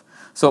itself.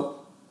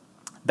 So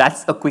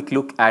that's a quick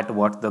look at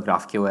what the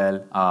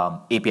GraphQL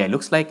API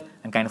looks like,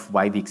 and kind of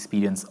why the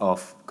experience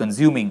of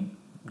consuming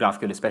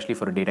GraphQL, especially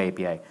for a data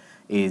API,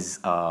 is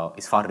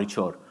far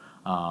richer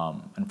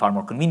and far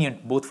more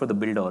convenient, both for the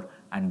builder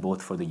and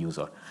both for the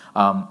user.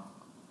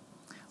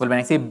 Well, when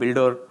I say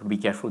builder, be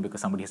careful because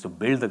somebody has to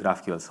build the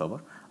GraphQL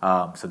server.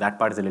 So that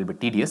part is a little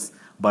bit tedious,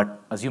 but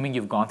assuming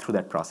you've gone through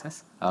that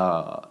process,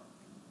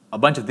 a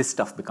bunch of this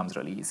stuff becomes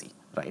really easy,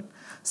 right?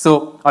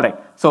 So, all right,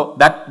 so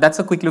that's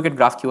a quick look at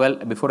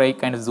GraphQL. Before I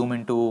kind of zoom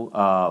into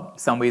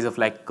some ways of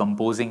like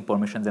composing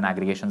permissions and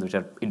aggregations, which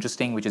are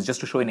interesting, which is just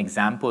to show an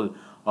example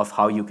of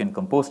how you can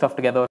compose stuff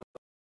together.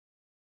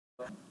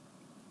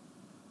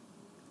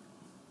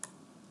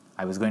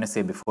 I was going to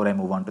say before I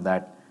move on to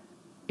that,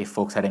 if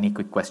folks had any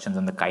quick questions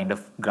on the kind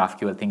of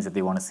GraphQL things that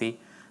they want to see,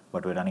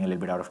 but we're running a little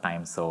bit out of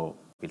time, so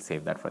we'll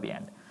save that for the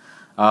end.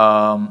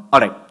 All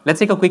right, let's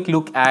take a quick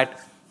look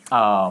at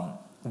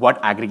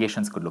what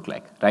aggregations could look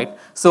like, right?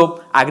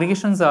 So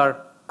aggregations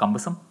are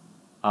cumbersome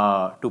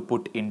to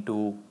put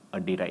into a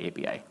data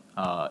API.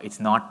 It's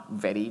not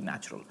very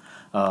natural,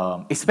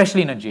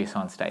 especially in a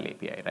JSON style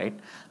API, right?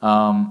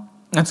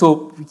 And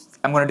so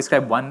I'm going to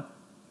describe one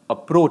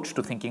approach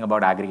to thinking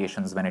about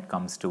aggregations when it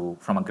comes to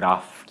from a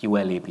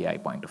GraphQL API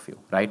point of view,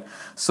 right?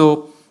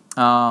 So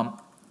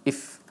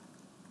if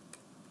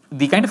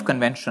the kind of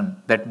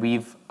convention that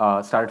we've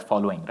started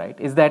following, right,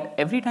 is that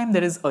every time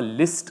there is a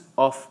list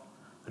of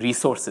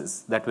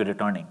resources that we're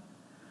returning,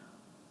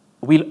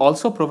 we'll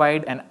also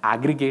provide an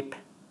aggregate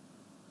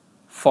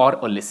for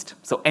a list.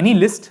 So any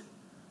list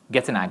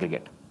gets an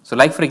aggregate. So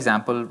like for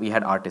example, we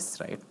had artists,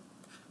 right?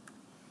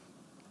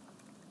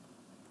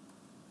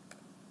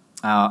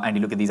 And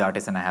you look at these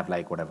artists and I have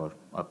like whatever,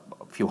 a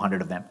few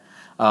hundred of them.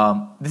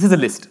 This is a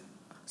list.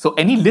 So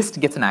any list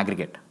gets an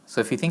aggregate.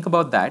 So if you think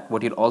about that,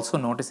 what you'll also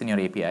notice in your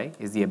API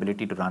is the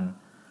ability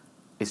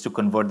to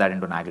convert that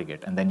into an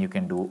aggregate. And then you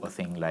can do a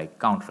thing like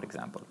count, for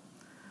example,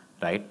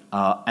 right?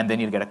 And then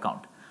you'll get a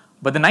count.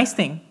 But the nice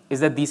thing is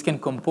that these can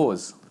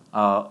compose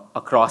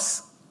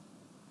across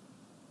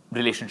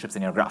relationships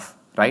in your graph,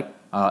 right?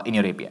 In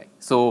your API.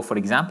 So for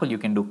example, you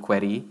can do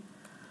query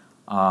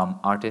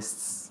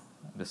artists,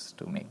 just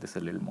to make this a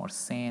little more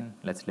sane.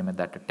 Let's limit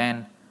that to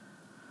 10.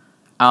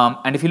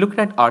 And if you look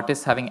at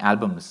artists having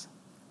albums,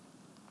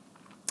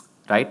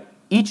 right?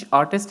 Each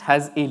artist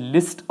has a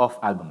list of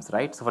albums,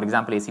 right? So for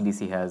example,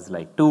 AC/DC has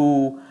like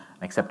 2,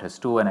 Accept has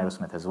 2, and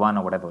Aerosmith has 1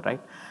 or whatever, right?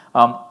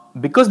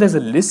 Because there's a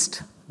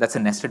list that's a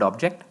nested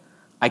object,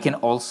 I can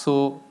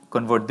also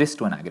convert this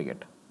to an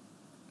aggregate,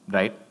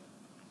 right?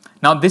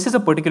 Now, this is a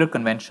particular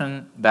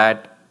convention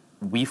that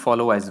we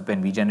follow as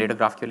when we generate a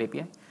GraphQL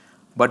API.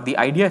 But the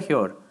idea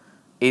here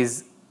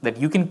is that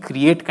you can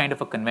create kind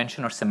of a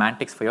convention or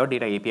semantics for your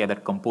data API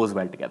that compose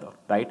well together,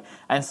 right?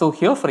 And so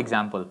here, for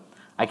example,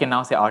 I can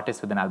now say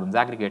artist with an albums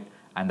aggregate,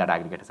 and that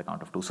aggregate has a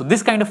count of 2. So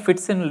this kind of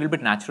fits in a little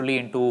bit naturally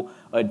into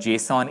a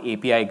JSON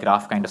API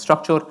graph kind of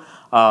structure,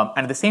 and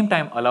at the same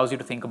time allows you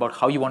to think about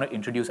how you want to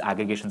introduce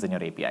aggregations in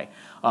your API.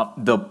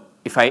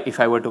 If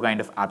I were to kind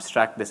of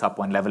abstract this up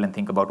one level and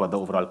think about what the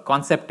overall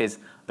concept is,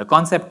 the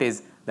concept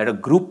is that a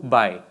group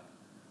by,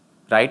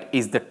 right,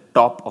 is the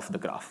top of the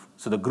graph.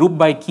 So the group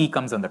by key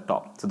comes on the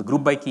top. So the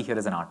group by key here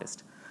is an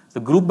artist. So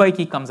the group by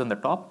key comes on the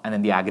top, and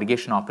then the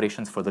aggregation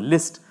operations for the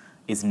list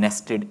is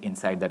nested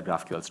inside that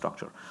GraphQL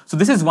structure. So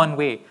this is one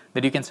way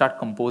that you can start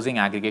composing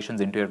aggregations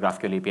into your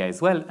GraphQL API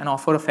as well, and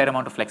offer a fair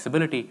amount of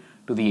flexibility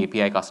to the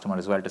API customer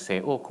as well to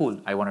say, oh, cool,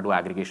 I want to do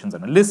aggregations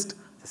on a list.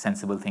 It's a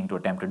sensible thing to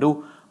attempt to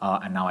do,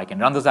 and now I can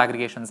run those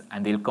aggregations,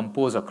 and they'll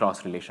compose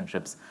across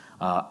relationships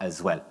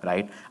as well,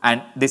 right?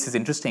 And this is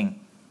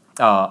interesting,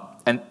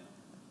 and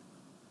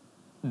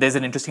there's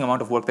an interesting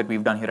amount of work that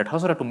we've done here at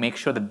Hasura to make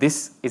sure that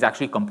this is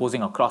actually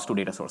composing across 2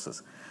 data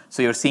sources.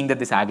 So you're seeing that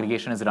this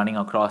aggregation is running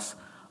across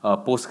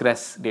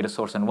Postgres data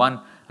source on 1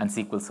 and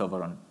SQL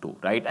Server on 2,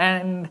 right?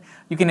 And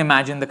you can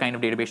imagine the kind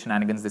of database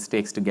shenanigans this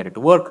takes to get it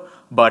to work.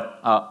 But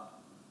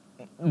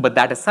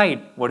that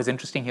aside, what is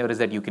interesting here is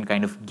that you can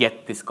kind of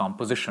get this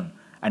composition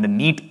and a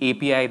neat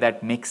API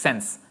that makes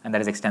sense and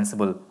that is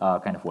extensible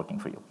kind of working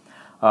for you.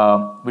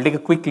 We'll take a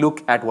quick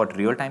look at what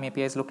real-time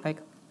APIs look like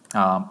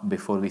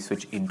before we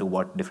switch into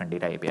what different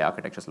data API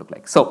architectures look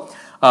like. So,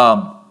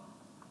 all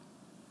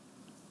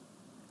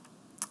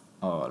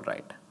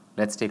right.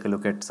 Let's take a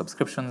look at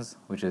subscriptions,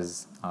 which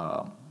is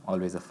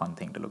always a fun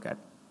thing to look at.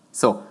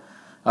 So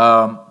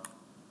I've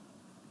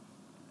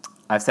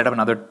set up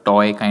another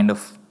toy kind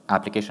of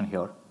application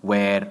here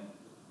where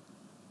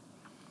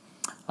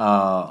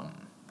I'm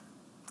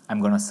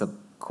going to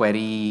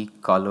query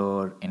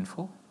color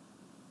info.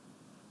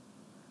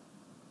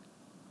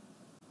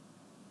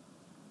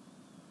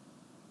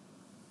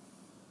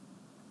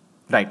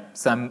 Right,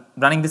 so I'm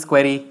running this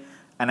query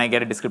and I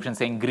get a description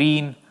saying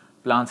green,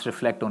 plants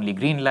reflect only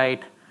green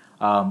light.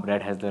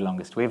 Red has the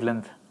longest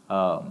wavelength.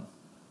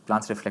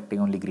 Plants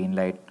reflecting only green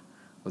light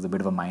was a bit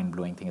of a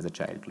mind-blowing thing as a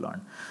child to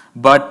learn.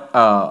 But,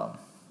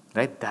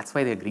 right, that's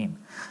why they're green.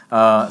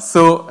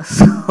 So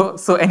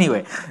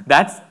anyway,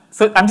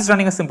 so I'm just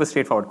running a simple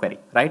straightforward query,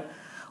 right?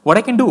 What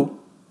I can do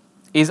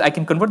is I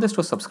can convert this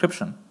to a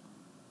subscription.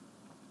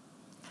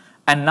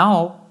 And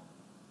now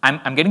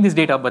I'm getting this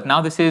data, but now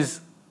this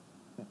is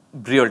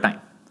real time.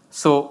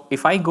 So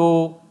if I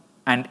go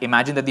and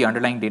imagine that the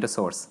underlying data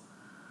source,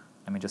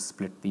 let me just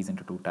split these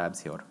into 2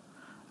 tabs here,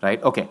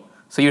 right? Okay,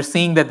 so you're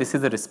seeing that this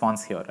is the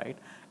response here, right?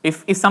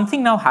 If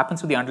something now happens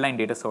to the underlying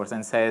data source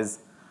and says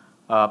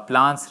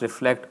plants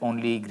reflect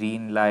only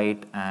green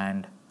light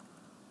and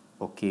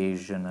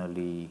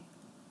occasionally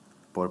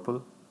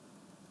purple,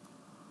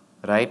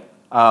 right?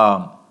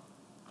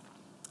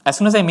 As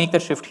soon as I make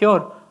that shift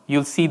here,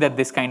 you'll see that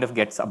this kind of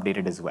gets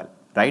updated as well,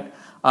 right?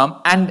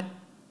 And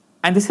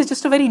this is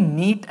just a very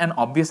neat and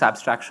obvious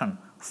abstraction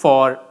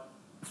for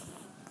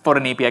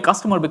an API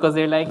customer because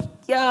they're like,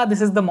 yeah, this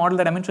is the model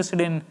that I'm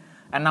interested in,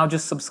 and now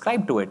just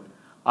subscribe to it.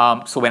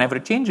 So whenever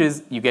it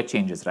changes, you get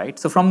changes, right?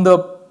 So from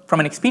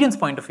an experience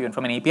point of view and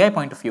from an API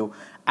point of view,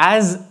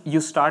 as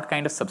you start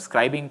kind of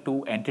subscribing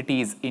to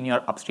entities in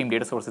your upstream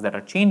data sources that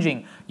are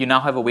changing, you now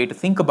have a way to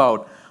think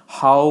about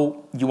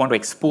how you want to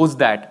expose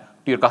that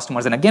to your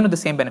customers. And again, with the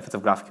same benefits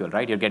of GraphQL,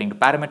 right? You're getting to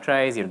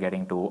parameterize, you're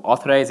getting to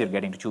authorize, you're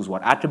getting to choose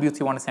what attributes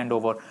you want to send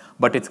over,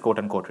 but it's quote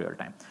unquote real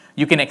time.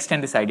 You can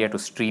extend this idea to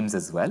streams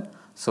as well.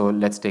 So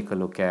let's take a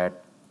look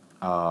at,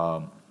 I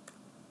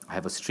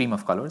have a stream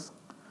of colors,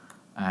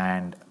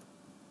 and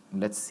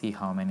let's see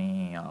how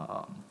many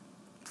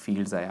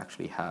fields I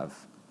actually have.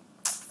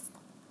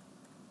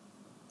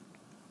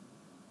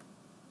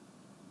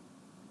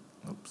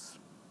 Oops.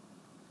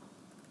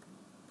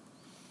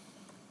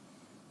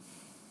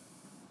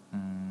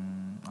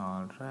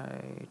 All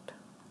right.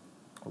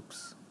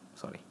 Oops,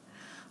 sorry.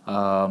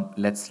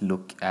 Let's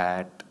look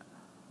at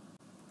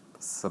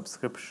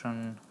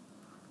subscription,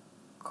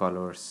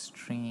 color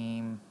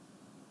stream.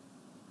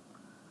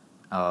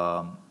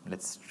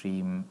 Let's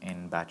stream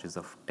in batches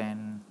of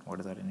 10. What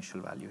is our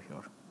initial value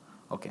here?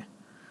 Okay.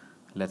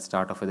 Let's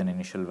start off with an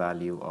initial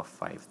value of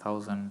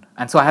 5,000.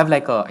 And so I have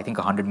like I think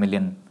 100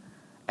 million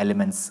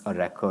elements or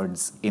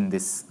records in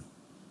this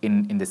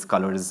in this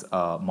colors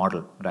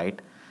model, right?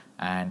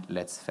 And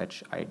let's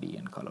fetch ID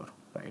and color,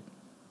 right?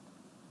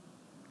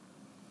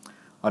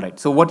 All right.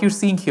 So what you're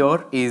seeing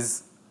here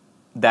is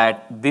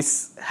that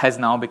this has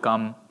now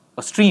become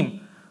a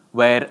stream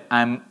where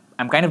I'm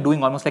kind of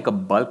doing almost like a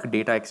bulk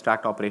data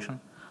extract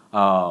operation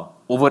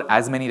over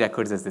as many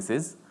records as this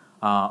is.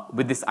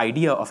 With this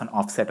idea of an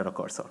offset or a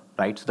cursor,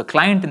 right? So the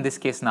client in this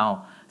case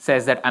now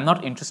says that I'm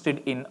not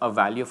interested in a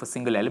value of a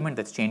single element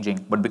that's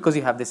changing, but because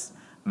you have this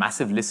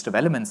massive list of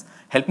elements,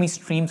 help me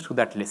stream through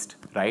that list,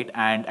 right?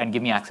 And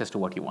give me access to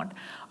what you want.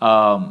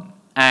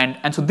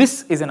 And so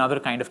this is another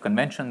kind of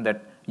convention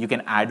that you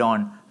can add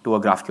on to a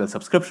GraphQL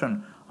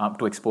subscription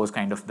to expose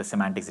kind of the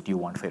semantics that you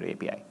want for your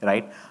API,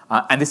 right?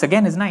 And this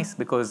again is nice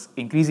because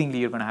increasingly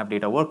you're going to have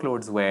data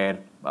workloads where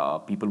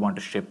people want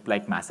to ship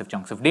like massive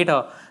chunks of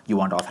data. You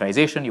want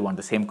authorization, you want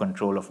the same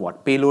control of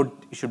what payload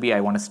should be.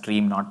 I want to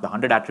stream not the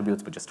 100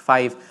 attributes, but just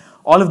 5,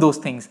 all of those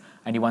things.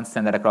 And you want to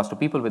send that across to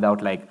people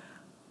without like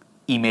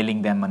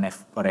emailing them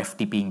or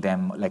FTPing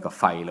them like a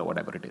file or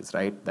whatever it is,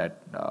 right?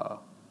 That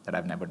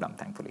I've never done,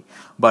 thankfully.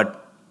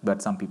 But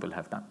some people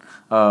have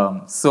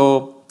done.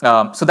 So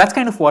that's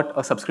kind of what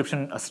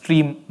a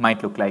stream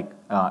might look like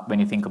when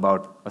you think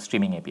about a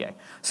streaming API.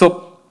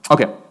 So,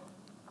 okay,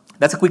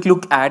 that's a quick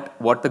look at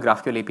what the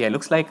GraphQL API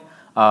looks like.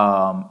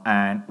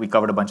 And we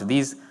covered a bunch of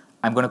these.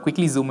 I'm going to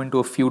quickly zoom into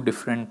a few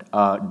different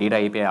data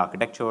API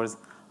architectures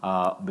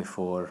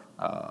before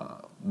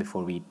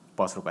we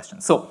pause for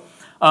questions. So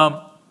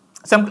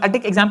I'll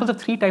take examples of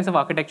 3 types of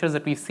architectures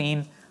that we've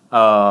seen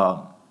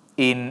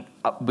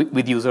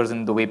with users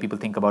in the way people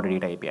think about a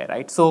data API,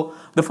 right? So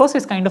the first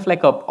is kind of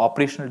like a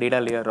operational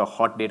data layer or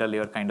hot data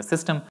layer kind of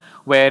system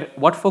where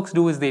what folks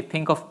do is they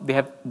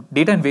have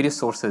data in various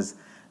sources.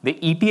 They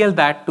ETL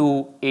that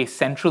to a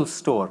central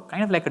store,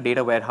 kind of like a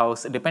data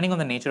warehouse. Depending on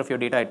the nature of your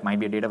data, it might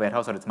be a data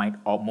warehouse or it might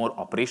be more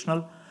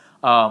operational,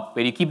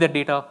 where you keep that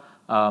data,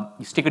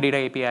 you stick a data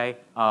API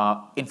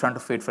in front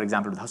of it, for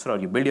example, with Hasura, or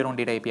you build your own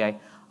data API,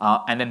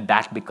 and then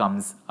that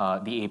becomes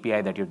the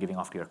API that you're giving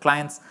off to your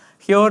clients.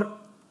 Here,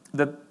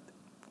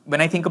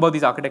 when I think about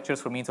these architectures,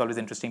 for me, it's always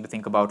interesting to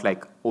think about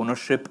like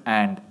ownership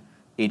and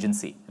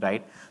agency,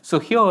 right? So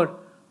here,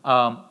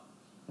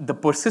 the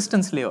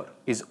persistence layer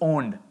is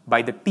owned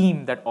by the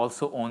team that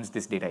also owns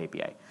this data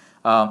API.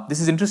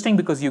 This is interesting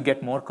because you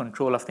get more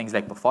control of things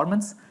like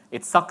performance.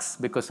 It sucks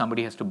because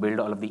somebody has to build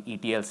all of the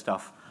ETL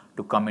stuff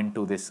to come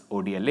into this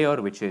ODL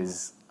layer, which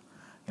is,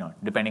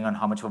 depending on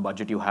how much of a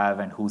budget you have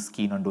and who's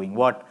keen on doing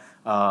what,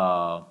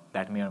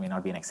 that may or may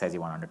not be an exercise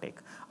you want to undertake.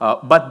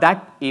 But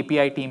that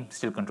API team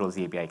still controls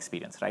the API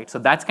experience, right? So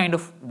that's kind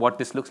of what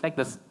this looks like.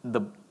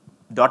 The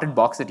dotted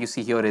box that you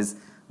see here is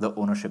the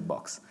ownership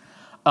box.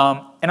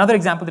 Another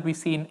example that we've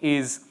seen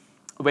is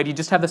where you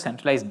just have the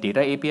centralized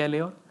data API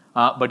layer,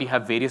 but you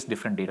have various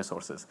different data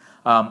sources.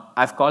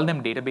 I've called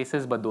them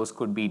databases, but those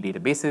could be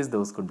databases,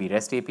 those could be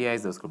REST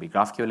APIs, those could be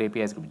GraphQL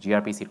APIs, it could be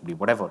gRPC, it could be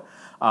whatever.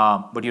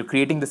 But you're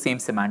creating the same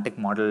semantic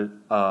model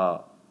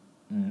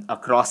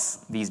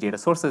across these data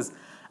sources.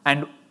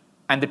 And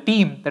the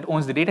team that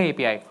owns the data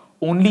API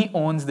only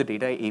owns the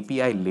data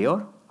API layer,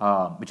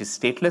 which is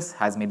stateless,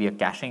 has maybe a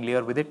caching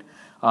layer with it.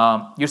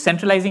 You're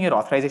centralizing your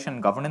authorization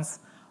and governance,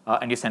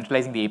 and you're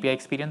centralizing the API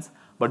experience.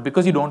 But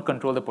because you don't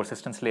control the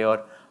persistence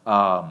layer,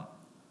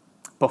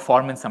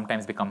 performance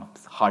sometimes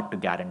becomes hard to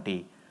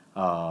guarantee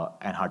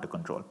and hard to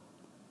control.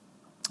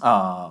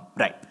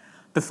 Right.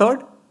 The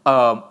third,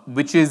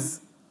 which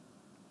is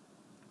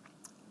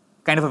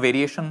kind of a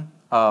variation,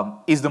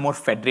 is the more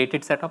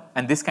federated setup.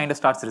 And this kind of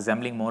starts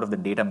resembling more of the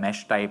data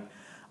mesh type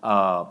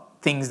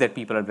things that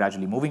people are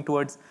gradually moving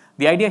towards.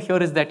 The idea here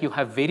is that you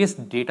have various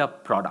data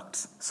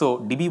products. So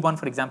DB1,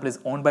 for example, is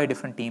owned by a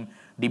different team.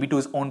 DB2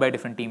 is owned by a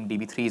different team.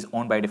 DB3 is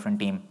owned by a different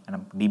team.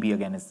 And DB,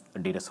 again, is a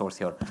data source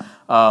here.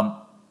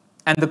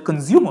 And the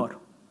consumer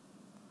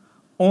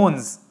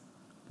owns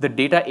the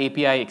data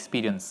API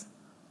experience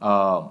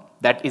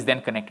that is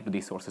then connected to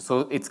these sources.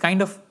 So it's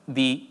kind of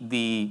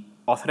the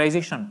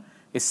authorization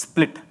is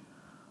split.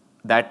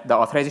 That the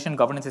authorization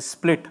governance is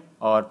split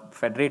or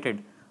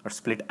federated or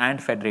split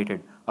and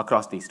federated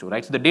across these two,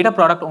 right? So the data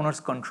product owners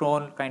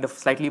control kind of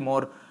slightly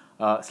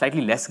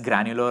less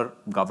granular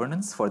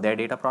governance for their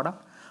data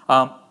product.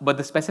 But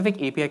the specific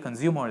API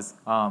consumers,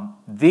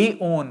 they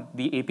own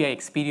the API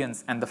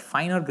experience and the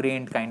finer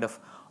grained kind of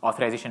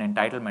authorization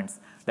entitlements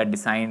that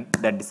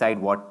decide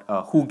what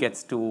who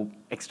gets to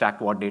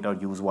extract what data or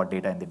use what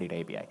data in the data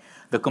API.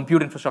 The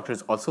compute infrastructure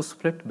is also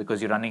split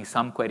because you're running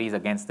some queries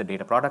against the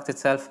data products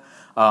itself,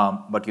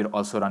 but you're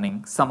also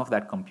running some of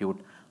that compute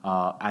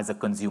as a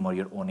consumer,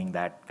 you're owning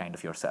that kind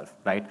of yourself,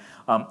 right?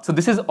 So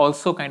this is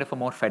also kind of a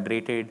more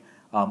federated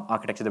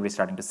architecture that we're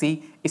starting to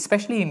see,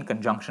 especially in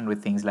conjunction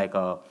with things like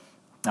a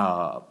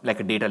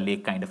data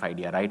lake kind of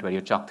idea, right? Where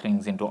you chuck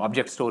things into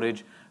object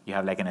storage, you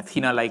have like an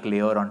Athena-like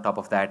layer on top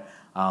of that,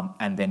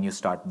 and then you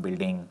start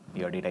building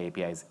your data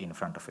APIs in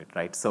front of it,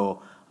 right?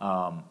 So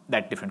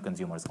that different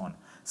consumers own.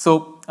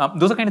 So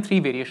those are kind of three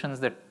variations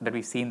that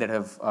we've seen that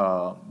have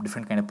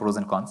different kind of pros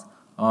and cons.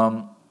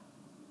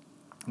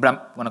 But I'm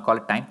going to call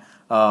it time.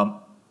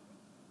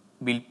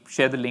 We'll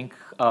share the link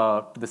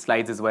to the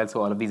slides as well,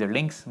 so all of these are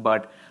links.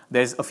 But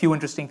there's a few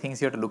interesting things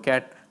here to look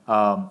at.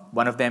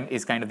 One of them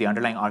is kind of the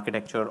underlying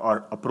architecture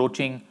or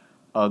approaching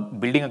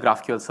building a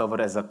GraphQL server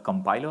as a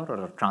compiler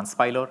or a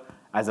transpiler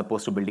as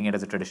opposed to building it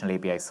as a traditional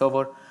API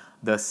server.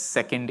 The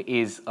second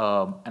is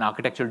an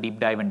architectural deep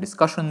dive and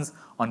discussions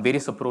on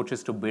various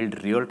approaches to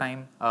build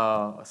real-time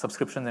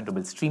subscriptions and to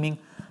build streaming,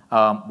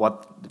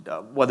 what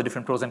the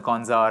different pros and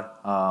cons are,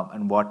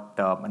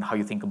 and how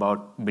you think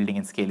about building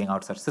and scaling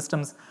out such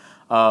systems.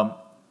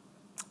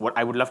 What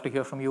I would love to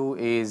hear from you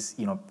is,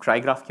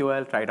 try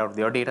GraphQL, try it out with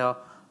your data.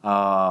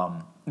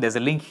 There's a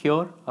link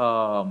here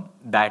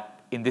that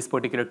in this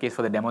particular case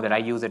for the demo that I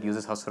use that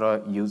uses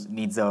Hasura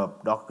needs a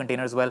Docker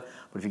container as well.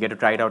 But if you get to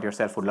try it out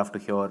yourself, would love to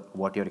hear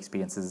what your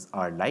experiences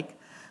are like.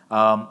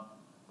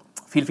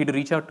 Feel free to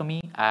reach out to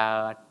me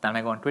at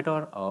Tanmai on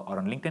Twitter or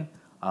on LinkedIn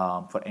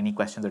for any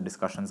questions or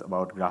discussions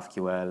about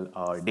GraphQL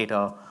or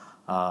data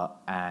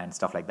and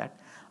stuff like that.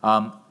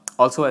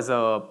 Also, as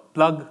a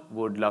plug,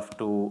 would love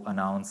to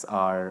announce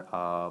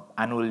our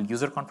annual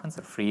user conference,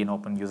 a free and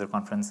open user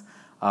conference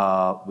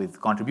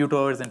with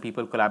contributors and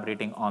people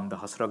collaborating on the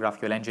Hasura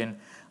GraphQL engine,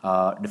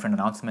 different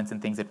announcements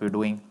and things that we're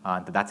doing.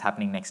 That's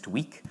happening next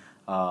week,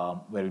 where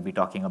we'll be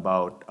talking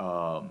about,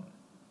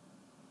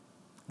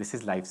 this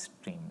is live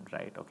streamed,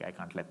 right? Okay, I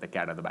can't let the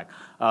cat out of the bag.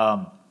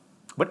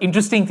 But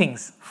interesting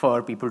things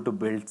for people to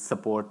build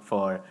support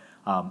for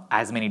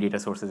as many data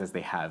sources as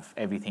they have,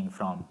 everything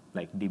from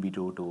like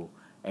DB2 to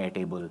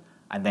Airtable,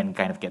 and then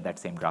kind of get that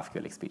same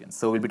GraphQL experience.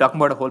 So we'll be talking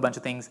about a whole bunch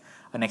of things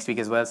next week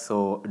as well,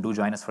 so do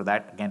join us for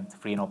that. Again, it's a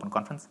free and open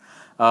conference.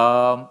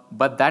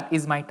 But that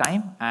is my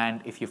time,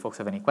 and if you folks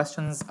have any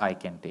questions, I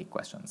can take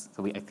questions.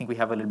 So I think we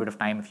have a little bit of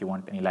time if you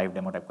want any live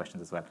demo type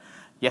questions as well.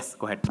 Yes,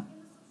 go ahead. In the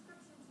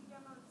subscriptions, you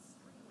demoed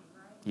streaming,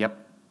 right? Yep.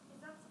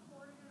 Is that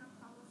supported in a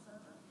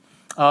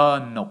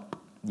Apollo server? No,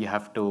 you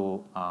have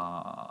to,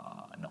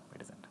 no,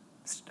 it isn't.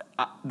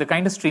 The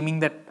kind of streaming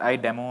that I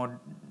demoed,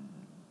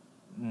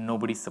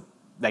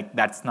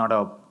 that's not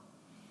an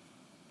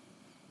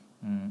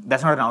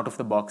out of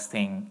the box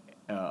thing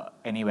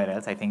anywhere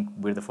else. I think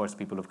we're the first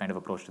people who've kind of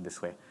approached it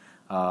this way.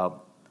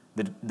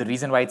 The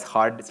reason why it's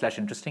hard /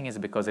 interesting is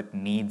because it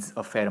needs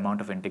a fair amount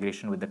of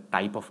integration with the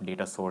type of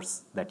data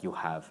source that you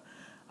have,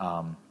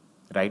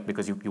 right?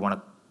 Because you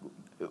want to,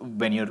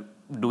 when you're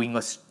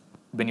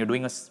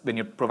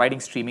providing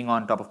streaming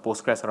on top of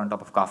Postgres or on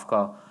top of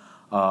Kafka,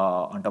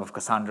 on top of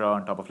Cassandra,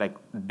 on top of like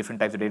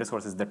different types of data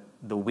sources, that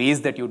the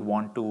ways that you'd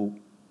want to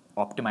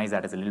optimize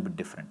that is a little bit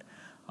different.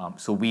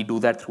 So we do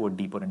that through a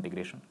deeper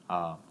integration.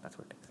 That's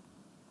what it takes.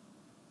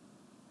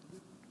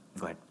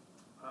 Go ahead.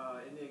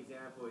 In the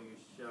example you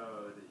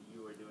showed,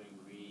 you were doing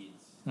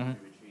reads to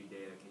retrieve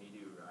data. Can you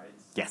do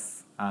writes?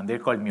 Yes, they're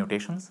called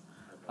mutations.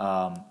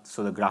 Okay.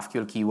 So the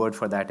GraphQL keyword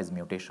for that is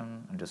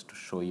mutation, and just to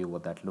show you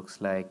what that looks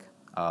like.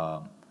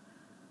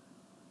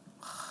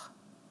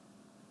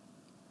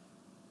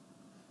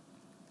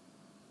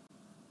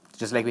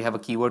 Just like we have a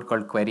keyword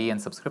called query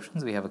and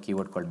subscriptions, we have a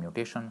keyword called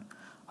mutation.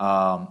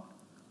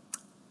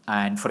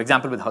 And for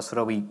example, with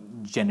Hasura, we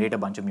generate a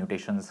bunch of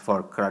mutations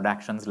for CRUD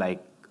actions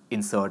like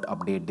insert,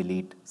 update,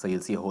 delete. So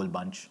you'll see a whole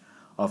bunch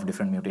of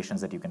different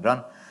mutations that you can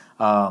run.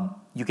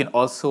 You can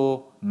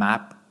also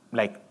map,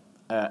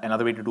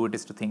 another way to do it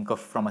is to think of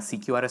from a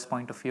CQRS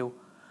point of view.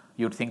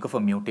 You'd think of a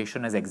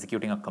mutation as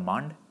executing a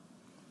command,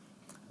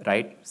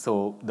 right?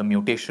 So the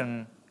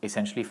mutation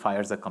essentially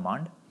fires a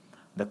command.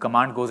 The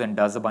command goes and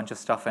does a bunch of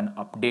stuff and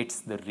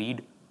updates the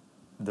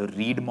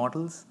read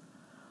models,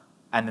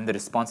 and then the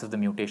response of the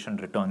mutation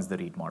returns the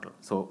read model.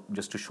 So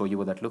just to show you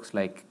what that looks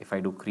like, if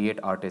I do create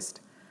artist,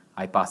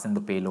 I pass in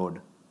the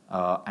payload,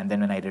 and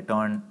then when I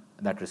return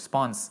that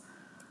response,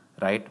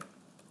 right,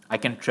 I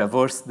can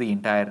traverse the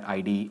entire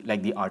ID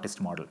like the artist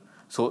model.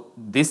 So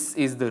this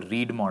is the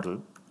read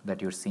model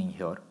that you're seeing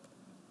here,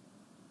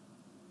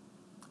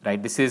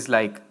 right? This is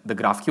like the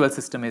GraphQL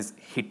system is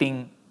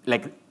hitting,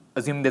 like,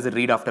 assuming there's a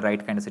read after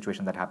write kind of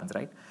situation that happens,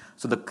 right?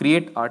 So the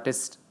create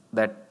artist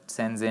that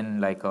sends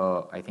in like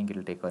I think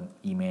it'll take an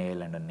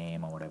email and a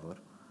name or whatever,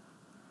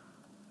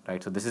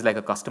 right? So this is like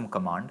a custom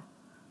command.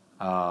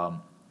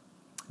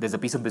 There's a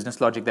piece of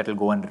business logic that will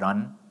go and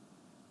run,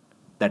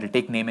 that will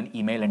take name and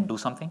email and do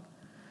something.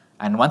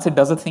 And once it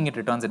does a thing, it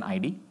returns an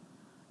ID.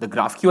 The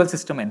GraphQL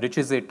system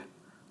enriches it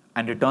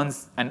and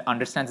returns and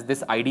understands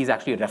this ID is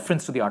actually a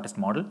reference to the artist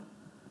model,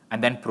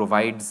 and then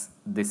provides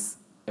this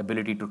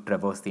ability to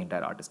traverse the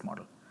entire artist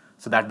model.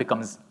 So that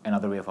becomes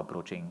another way of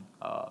approaching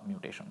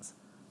mutations.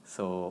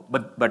 So,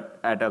 but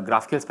at a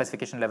GraphQL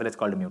specification level, it's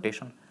called a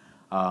mutation.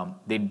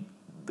 The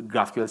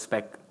GraphQL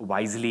spec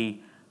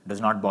wisely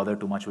does not bother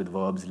too much with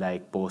verbs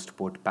like post,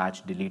 put,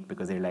 patch, delete,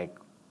 because they're like,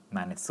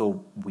 man, it's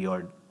so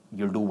weird.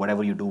 You'll do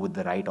whatever you do with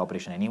the right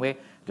operation anyway.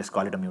 Just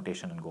call it a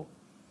mutation and go.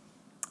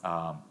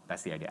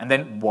 That's the idea. And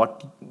then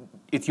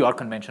it's your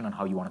convention on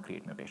how you want to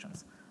create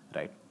mutations,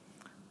 right?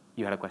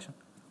 You had a question?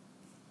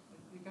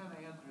 You kind of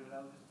answered it. I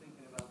was just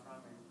thinking about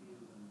primary keys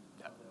and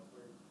how that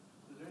works.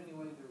 Is there any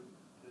way to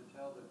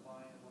tell the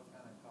client what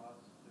kind of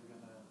costs they're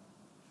going to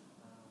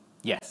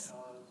Yes. tell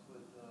us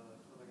with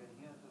like a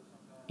hint of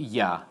some kind?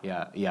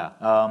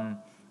 Yeah.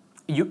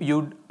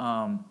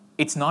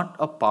 It's not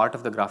a part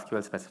of the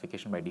GraphQL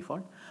specification by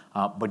default,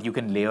 but you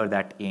can layer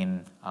that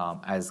in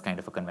as kind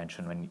of a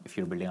convention if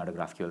you're building out a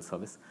GraphQL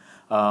service.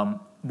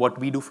 What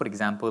we do, for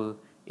example,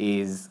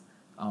 is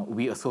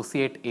we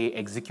associate a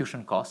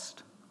execution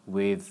cost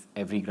with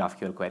every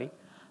GraphQL query,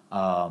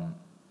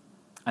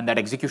 and that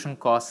execution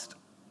cost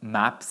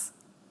maps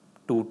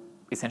to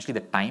essentially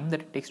the time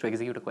that it takes to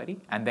execute a query,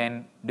 and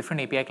then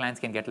different API clients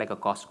can get like a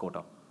cost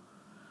quota.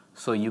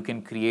 So you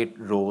can create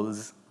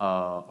roles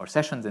or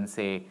sessions and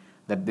say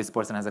that this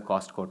person has a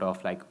cost quota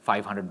of like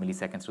 500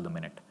 milliseconds to the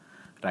minute,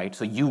 right?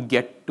 So you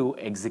get to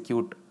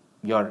execute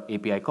your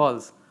API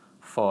calls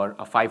for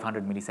a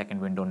 500 millisecond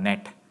window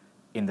net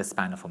in the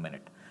span of a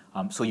minute.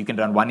 So you can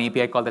run one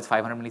API call that's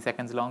 500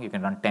 milliseconds long, you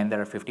can run 10 that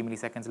are 50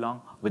 milliseconds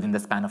long within the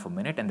span of a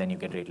minute, and then you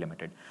get rate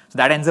limited. So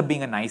that ends up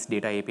being a nice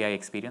data API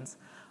experience.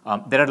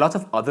 There are lots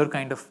of other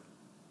kind of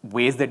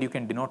ways that you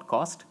can denote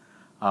cost,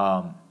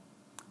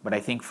 but I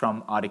think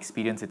from our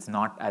experience, it's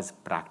not as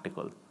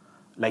practical.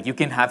 Like you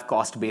can have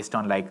cost based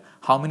on like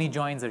how many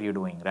joins are you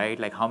doing, right?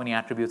 Like how many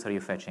attributes are you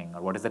fetching,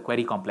 or what is the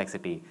query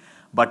complexity?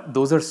 But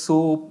those are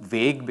so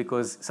vague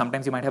because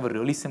sometimes you might have a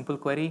really simple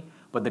query,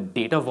 but the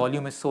data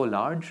volume is so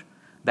large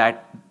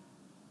that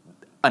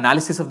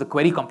analysis of the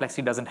query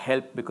complexity doesn't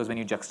help, because when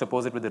you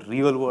juxtapose it with the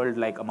real world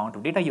like amount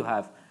of data you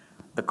have,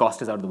 the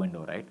cost is out the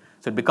window, right?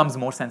 So it becomes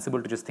more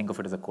sensible to just think of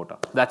it as a quota.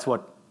 That's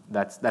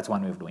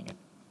one way of doing it.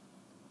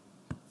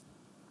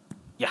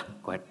 Yeah,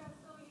 go ahead. Yeah,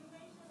 so you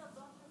mentioned a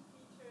bunch of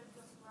features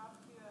of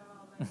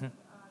GraphQL,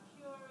 like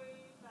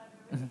query,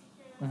 federation,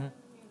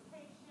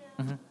 mutation.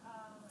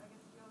 I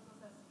guess you also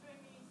said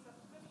streaming,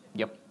 subscription.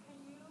 Yep. Can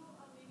you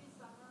maybe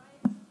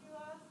summarize to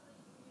us,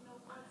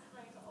 what's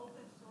like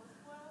open source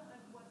well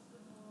and what's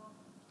the more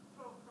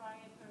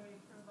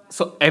proprietary provided?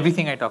 So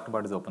everything I talked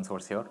about is open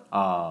source here,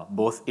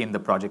 both in the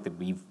project that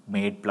we've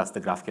made plus the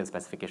GraphQL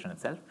specification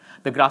itself.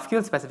 The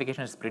GraphQL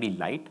specification is pretty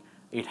light.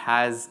 It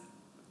has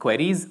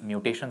queries,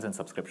 mutations, and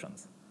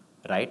subscriptions,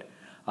 right?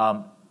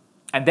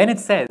 And then it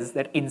says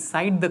that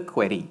inside the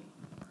query,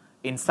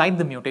 inside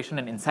the mutation,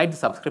 and inside the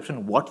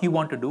subscription, what you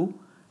want to do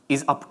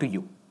is up to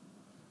you,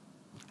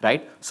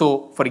 right?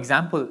 So for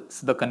example,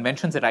 the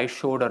conventions that I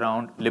showed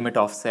around limit,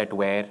 offset,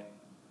 where,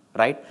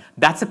 right?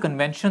 That's a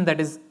convention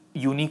that is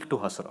unique to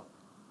Hasura,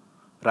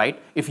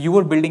 right? If you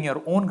were building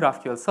your own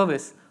GraphQL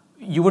service,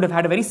 you would have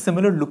had a very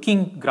similar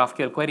looking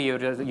GraphQL query. You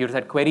just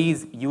had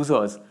queries,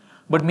 users,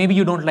 but maybe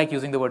you don't like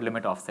using the word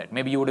limit, offset.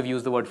 Maybe you would have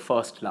used the word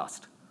first,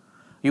 last.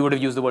 You would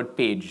have used the word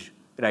page,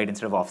 right,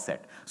 instead of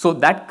offset. So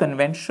that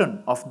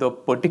convention of the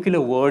particular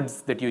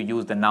words that you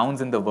use, the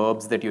nouns and the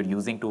verbs that you're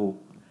using to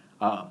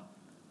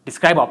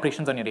describe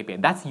operations on your API,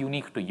 that's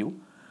unique to you.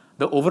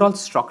 The overall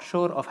structure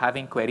of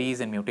having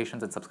queries and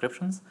mutations and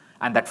subscriptions,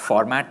 and that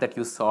format that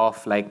you saw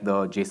of like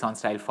the JSON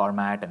style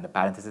format and the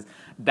parentheses,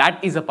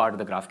 that is a part of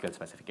the GraphQL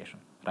specification,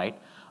 right?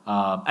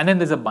 And then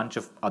there's a bunch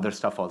of other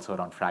stuff also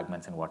around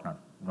fragments and whatnot.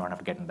 We don't have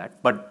to get into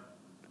that. But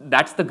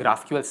that's the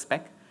GraphQL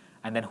spec.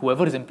 And then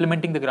whoever is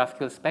implementing the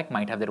GraphQL spec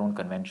might have their own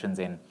conventions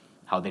in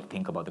how they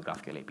think about the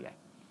GraphQL API.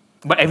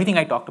 But everything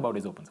I talked about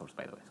is open source,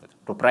 by the way. So it's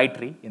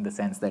proprietary in the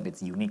sense that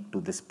it's unique to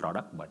this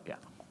product, but yeah.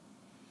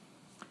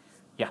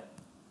 Yeah. Do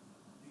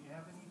you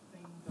have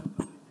anything that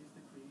facilitates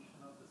the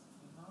creation of the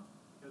schema?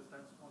 Because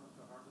that's one of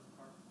the hardest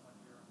parts when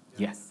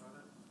you're Yes.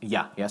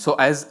 Yeah. So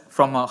as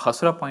from a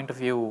Hasura point of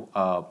view,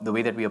 the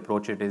way that we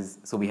approach it is,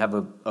 so we have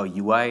a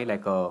UI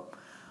like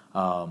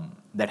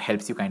that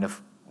helps you kind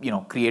of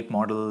create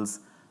models,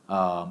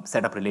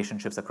 set up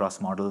relationships across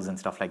models and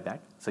stuff like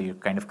that. So you're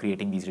kind of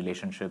creating these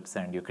relationships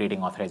and you're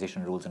creating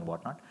authorization rules and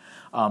whatnot.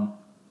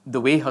 The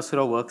way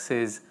Hasura works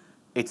is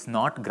it's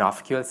not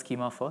GraphQL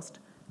schema first,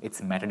 it's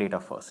metadata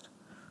first.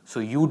 So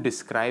you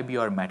describe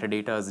your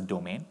metadata as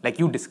domain, like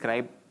you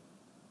describe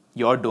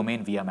your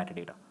domain via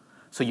metadata.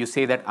 So you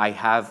say that I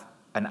have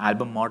an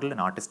album model, an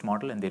artist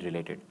model, and they're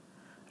related,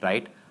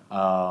 right?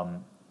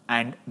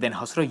 And then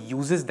Hasura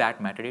uses that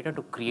metadata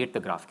to create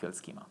the GraphQL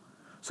schema.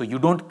 So you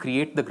don't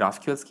create the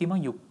GraphQL schema,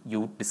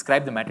 you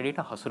describe the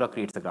metadata, Hasura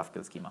creates the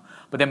GraphQL schema.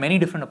 But there are many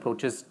different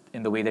approaches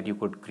in the way that you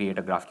could create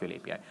a GraphQL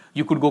API.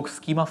 You could go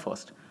schema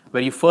first,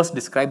 where you first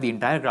describe the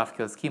entire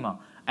GraphQL schema,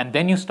 and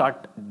then you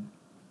start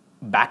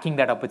backing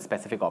that up with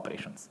specific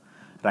operations,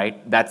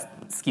 right? That's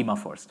schema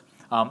first.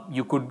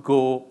 You could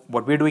go,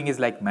 what we're doing is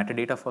like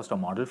metadata first or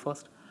model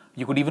first.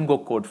 You could even go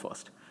code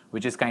first,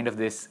 which is kind of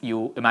this,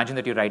 you imagine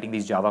that you're writing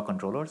these Java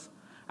controllers,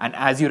 And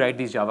as you write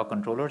these Java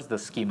controllers, the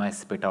schema is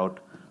spit out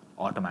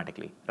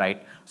automatically,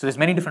 right? So there's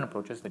many different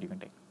approaches that you can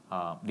take.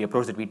 The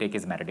approach that we take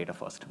is metadata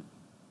first.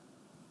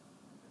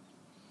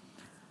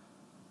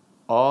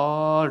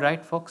 All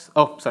right, folks.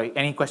 Oh, sorry.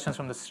 Any questions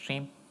from the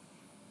stream?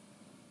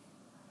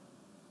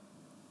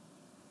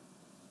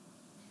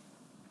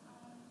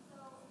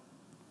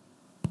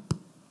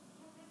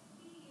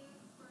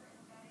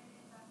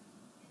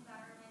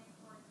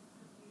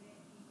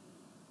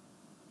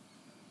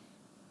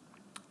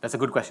 That's a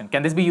good question.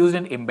 Can this be used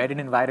in embedded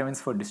environments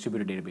for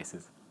distributed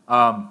databases?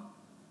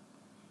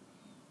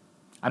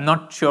 I'm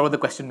not sure what the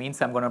question means,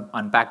 so I'm going to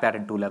unpack that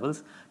in two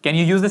levels. Can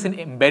you use this in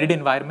embedded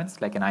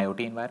environments, like an IoT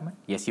environment?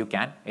 Yes, you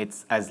can.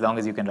 It's as long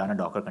as you can run a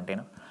Docker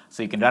container.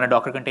 So you can run a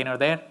Docker container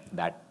there.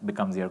 That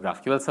becomes your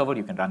GraphQL server.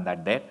 You can run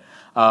that there.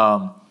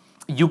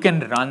 You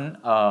can run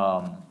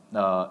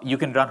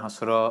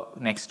Hasura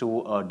next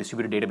to a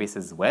distributed database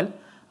as well.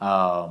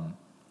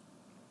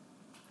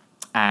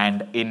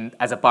 And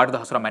as a part of the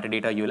Hasura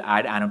metadata, you'll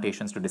add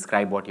annotations to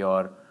describe what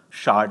your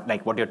shard,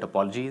 like what your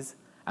topology is,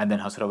 and then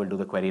Hasura will do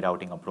the query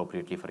routing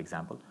appropriately, for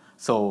example.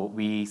 So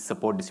we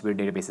support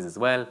distributed databases as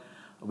well.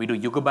 We do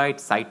Yugabyte,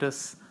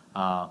 Citus,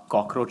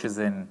 Cockroach is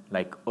in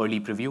like early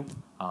preview.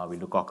 We'll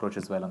do Cockroach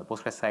as well on the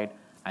Postgres side,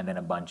 and then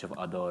a bunch of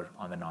other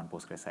on the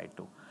non-Postgres side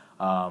too.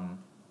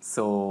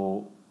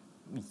 So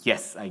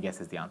yes, I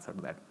guess is the answer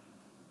to that.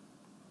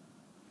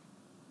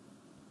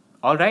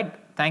 All right.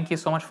 Thank you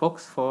so much,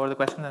 folks, for the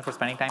questions and for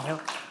spending time here.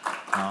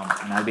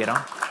 And I'll be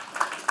around.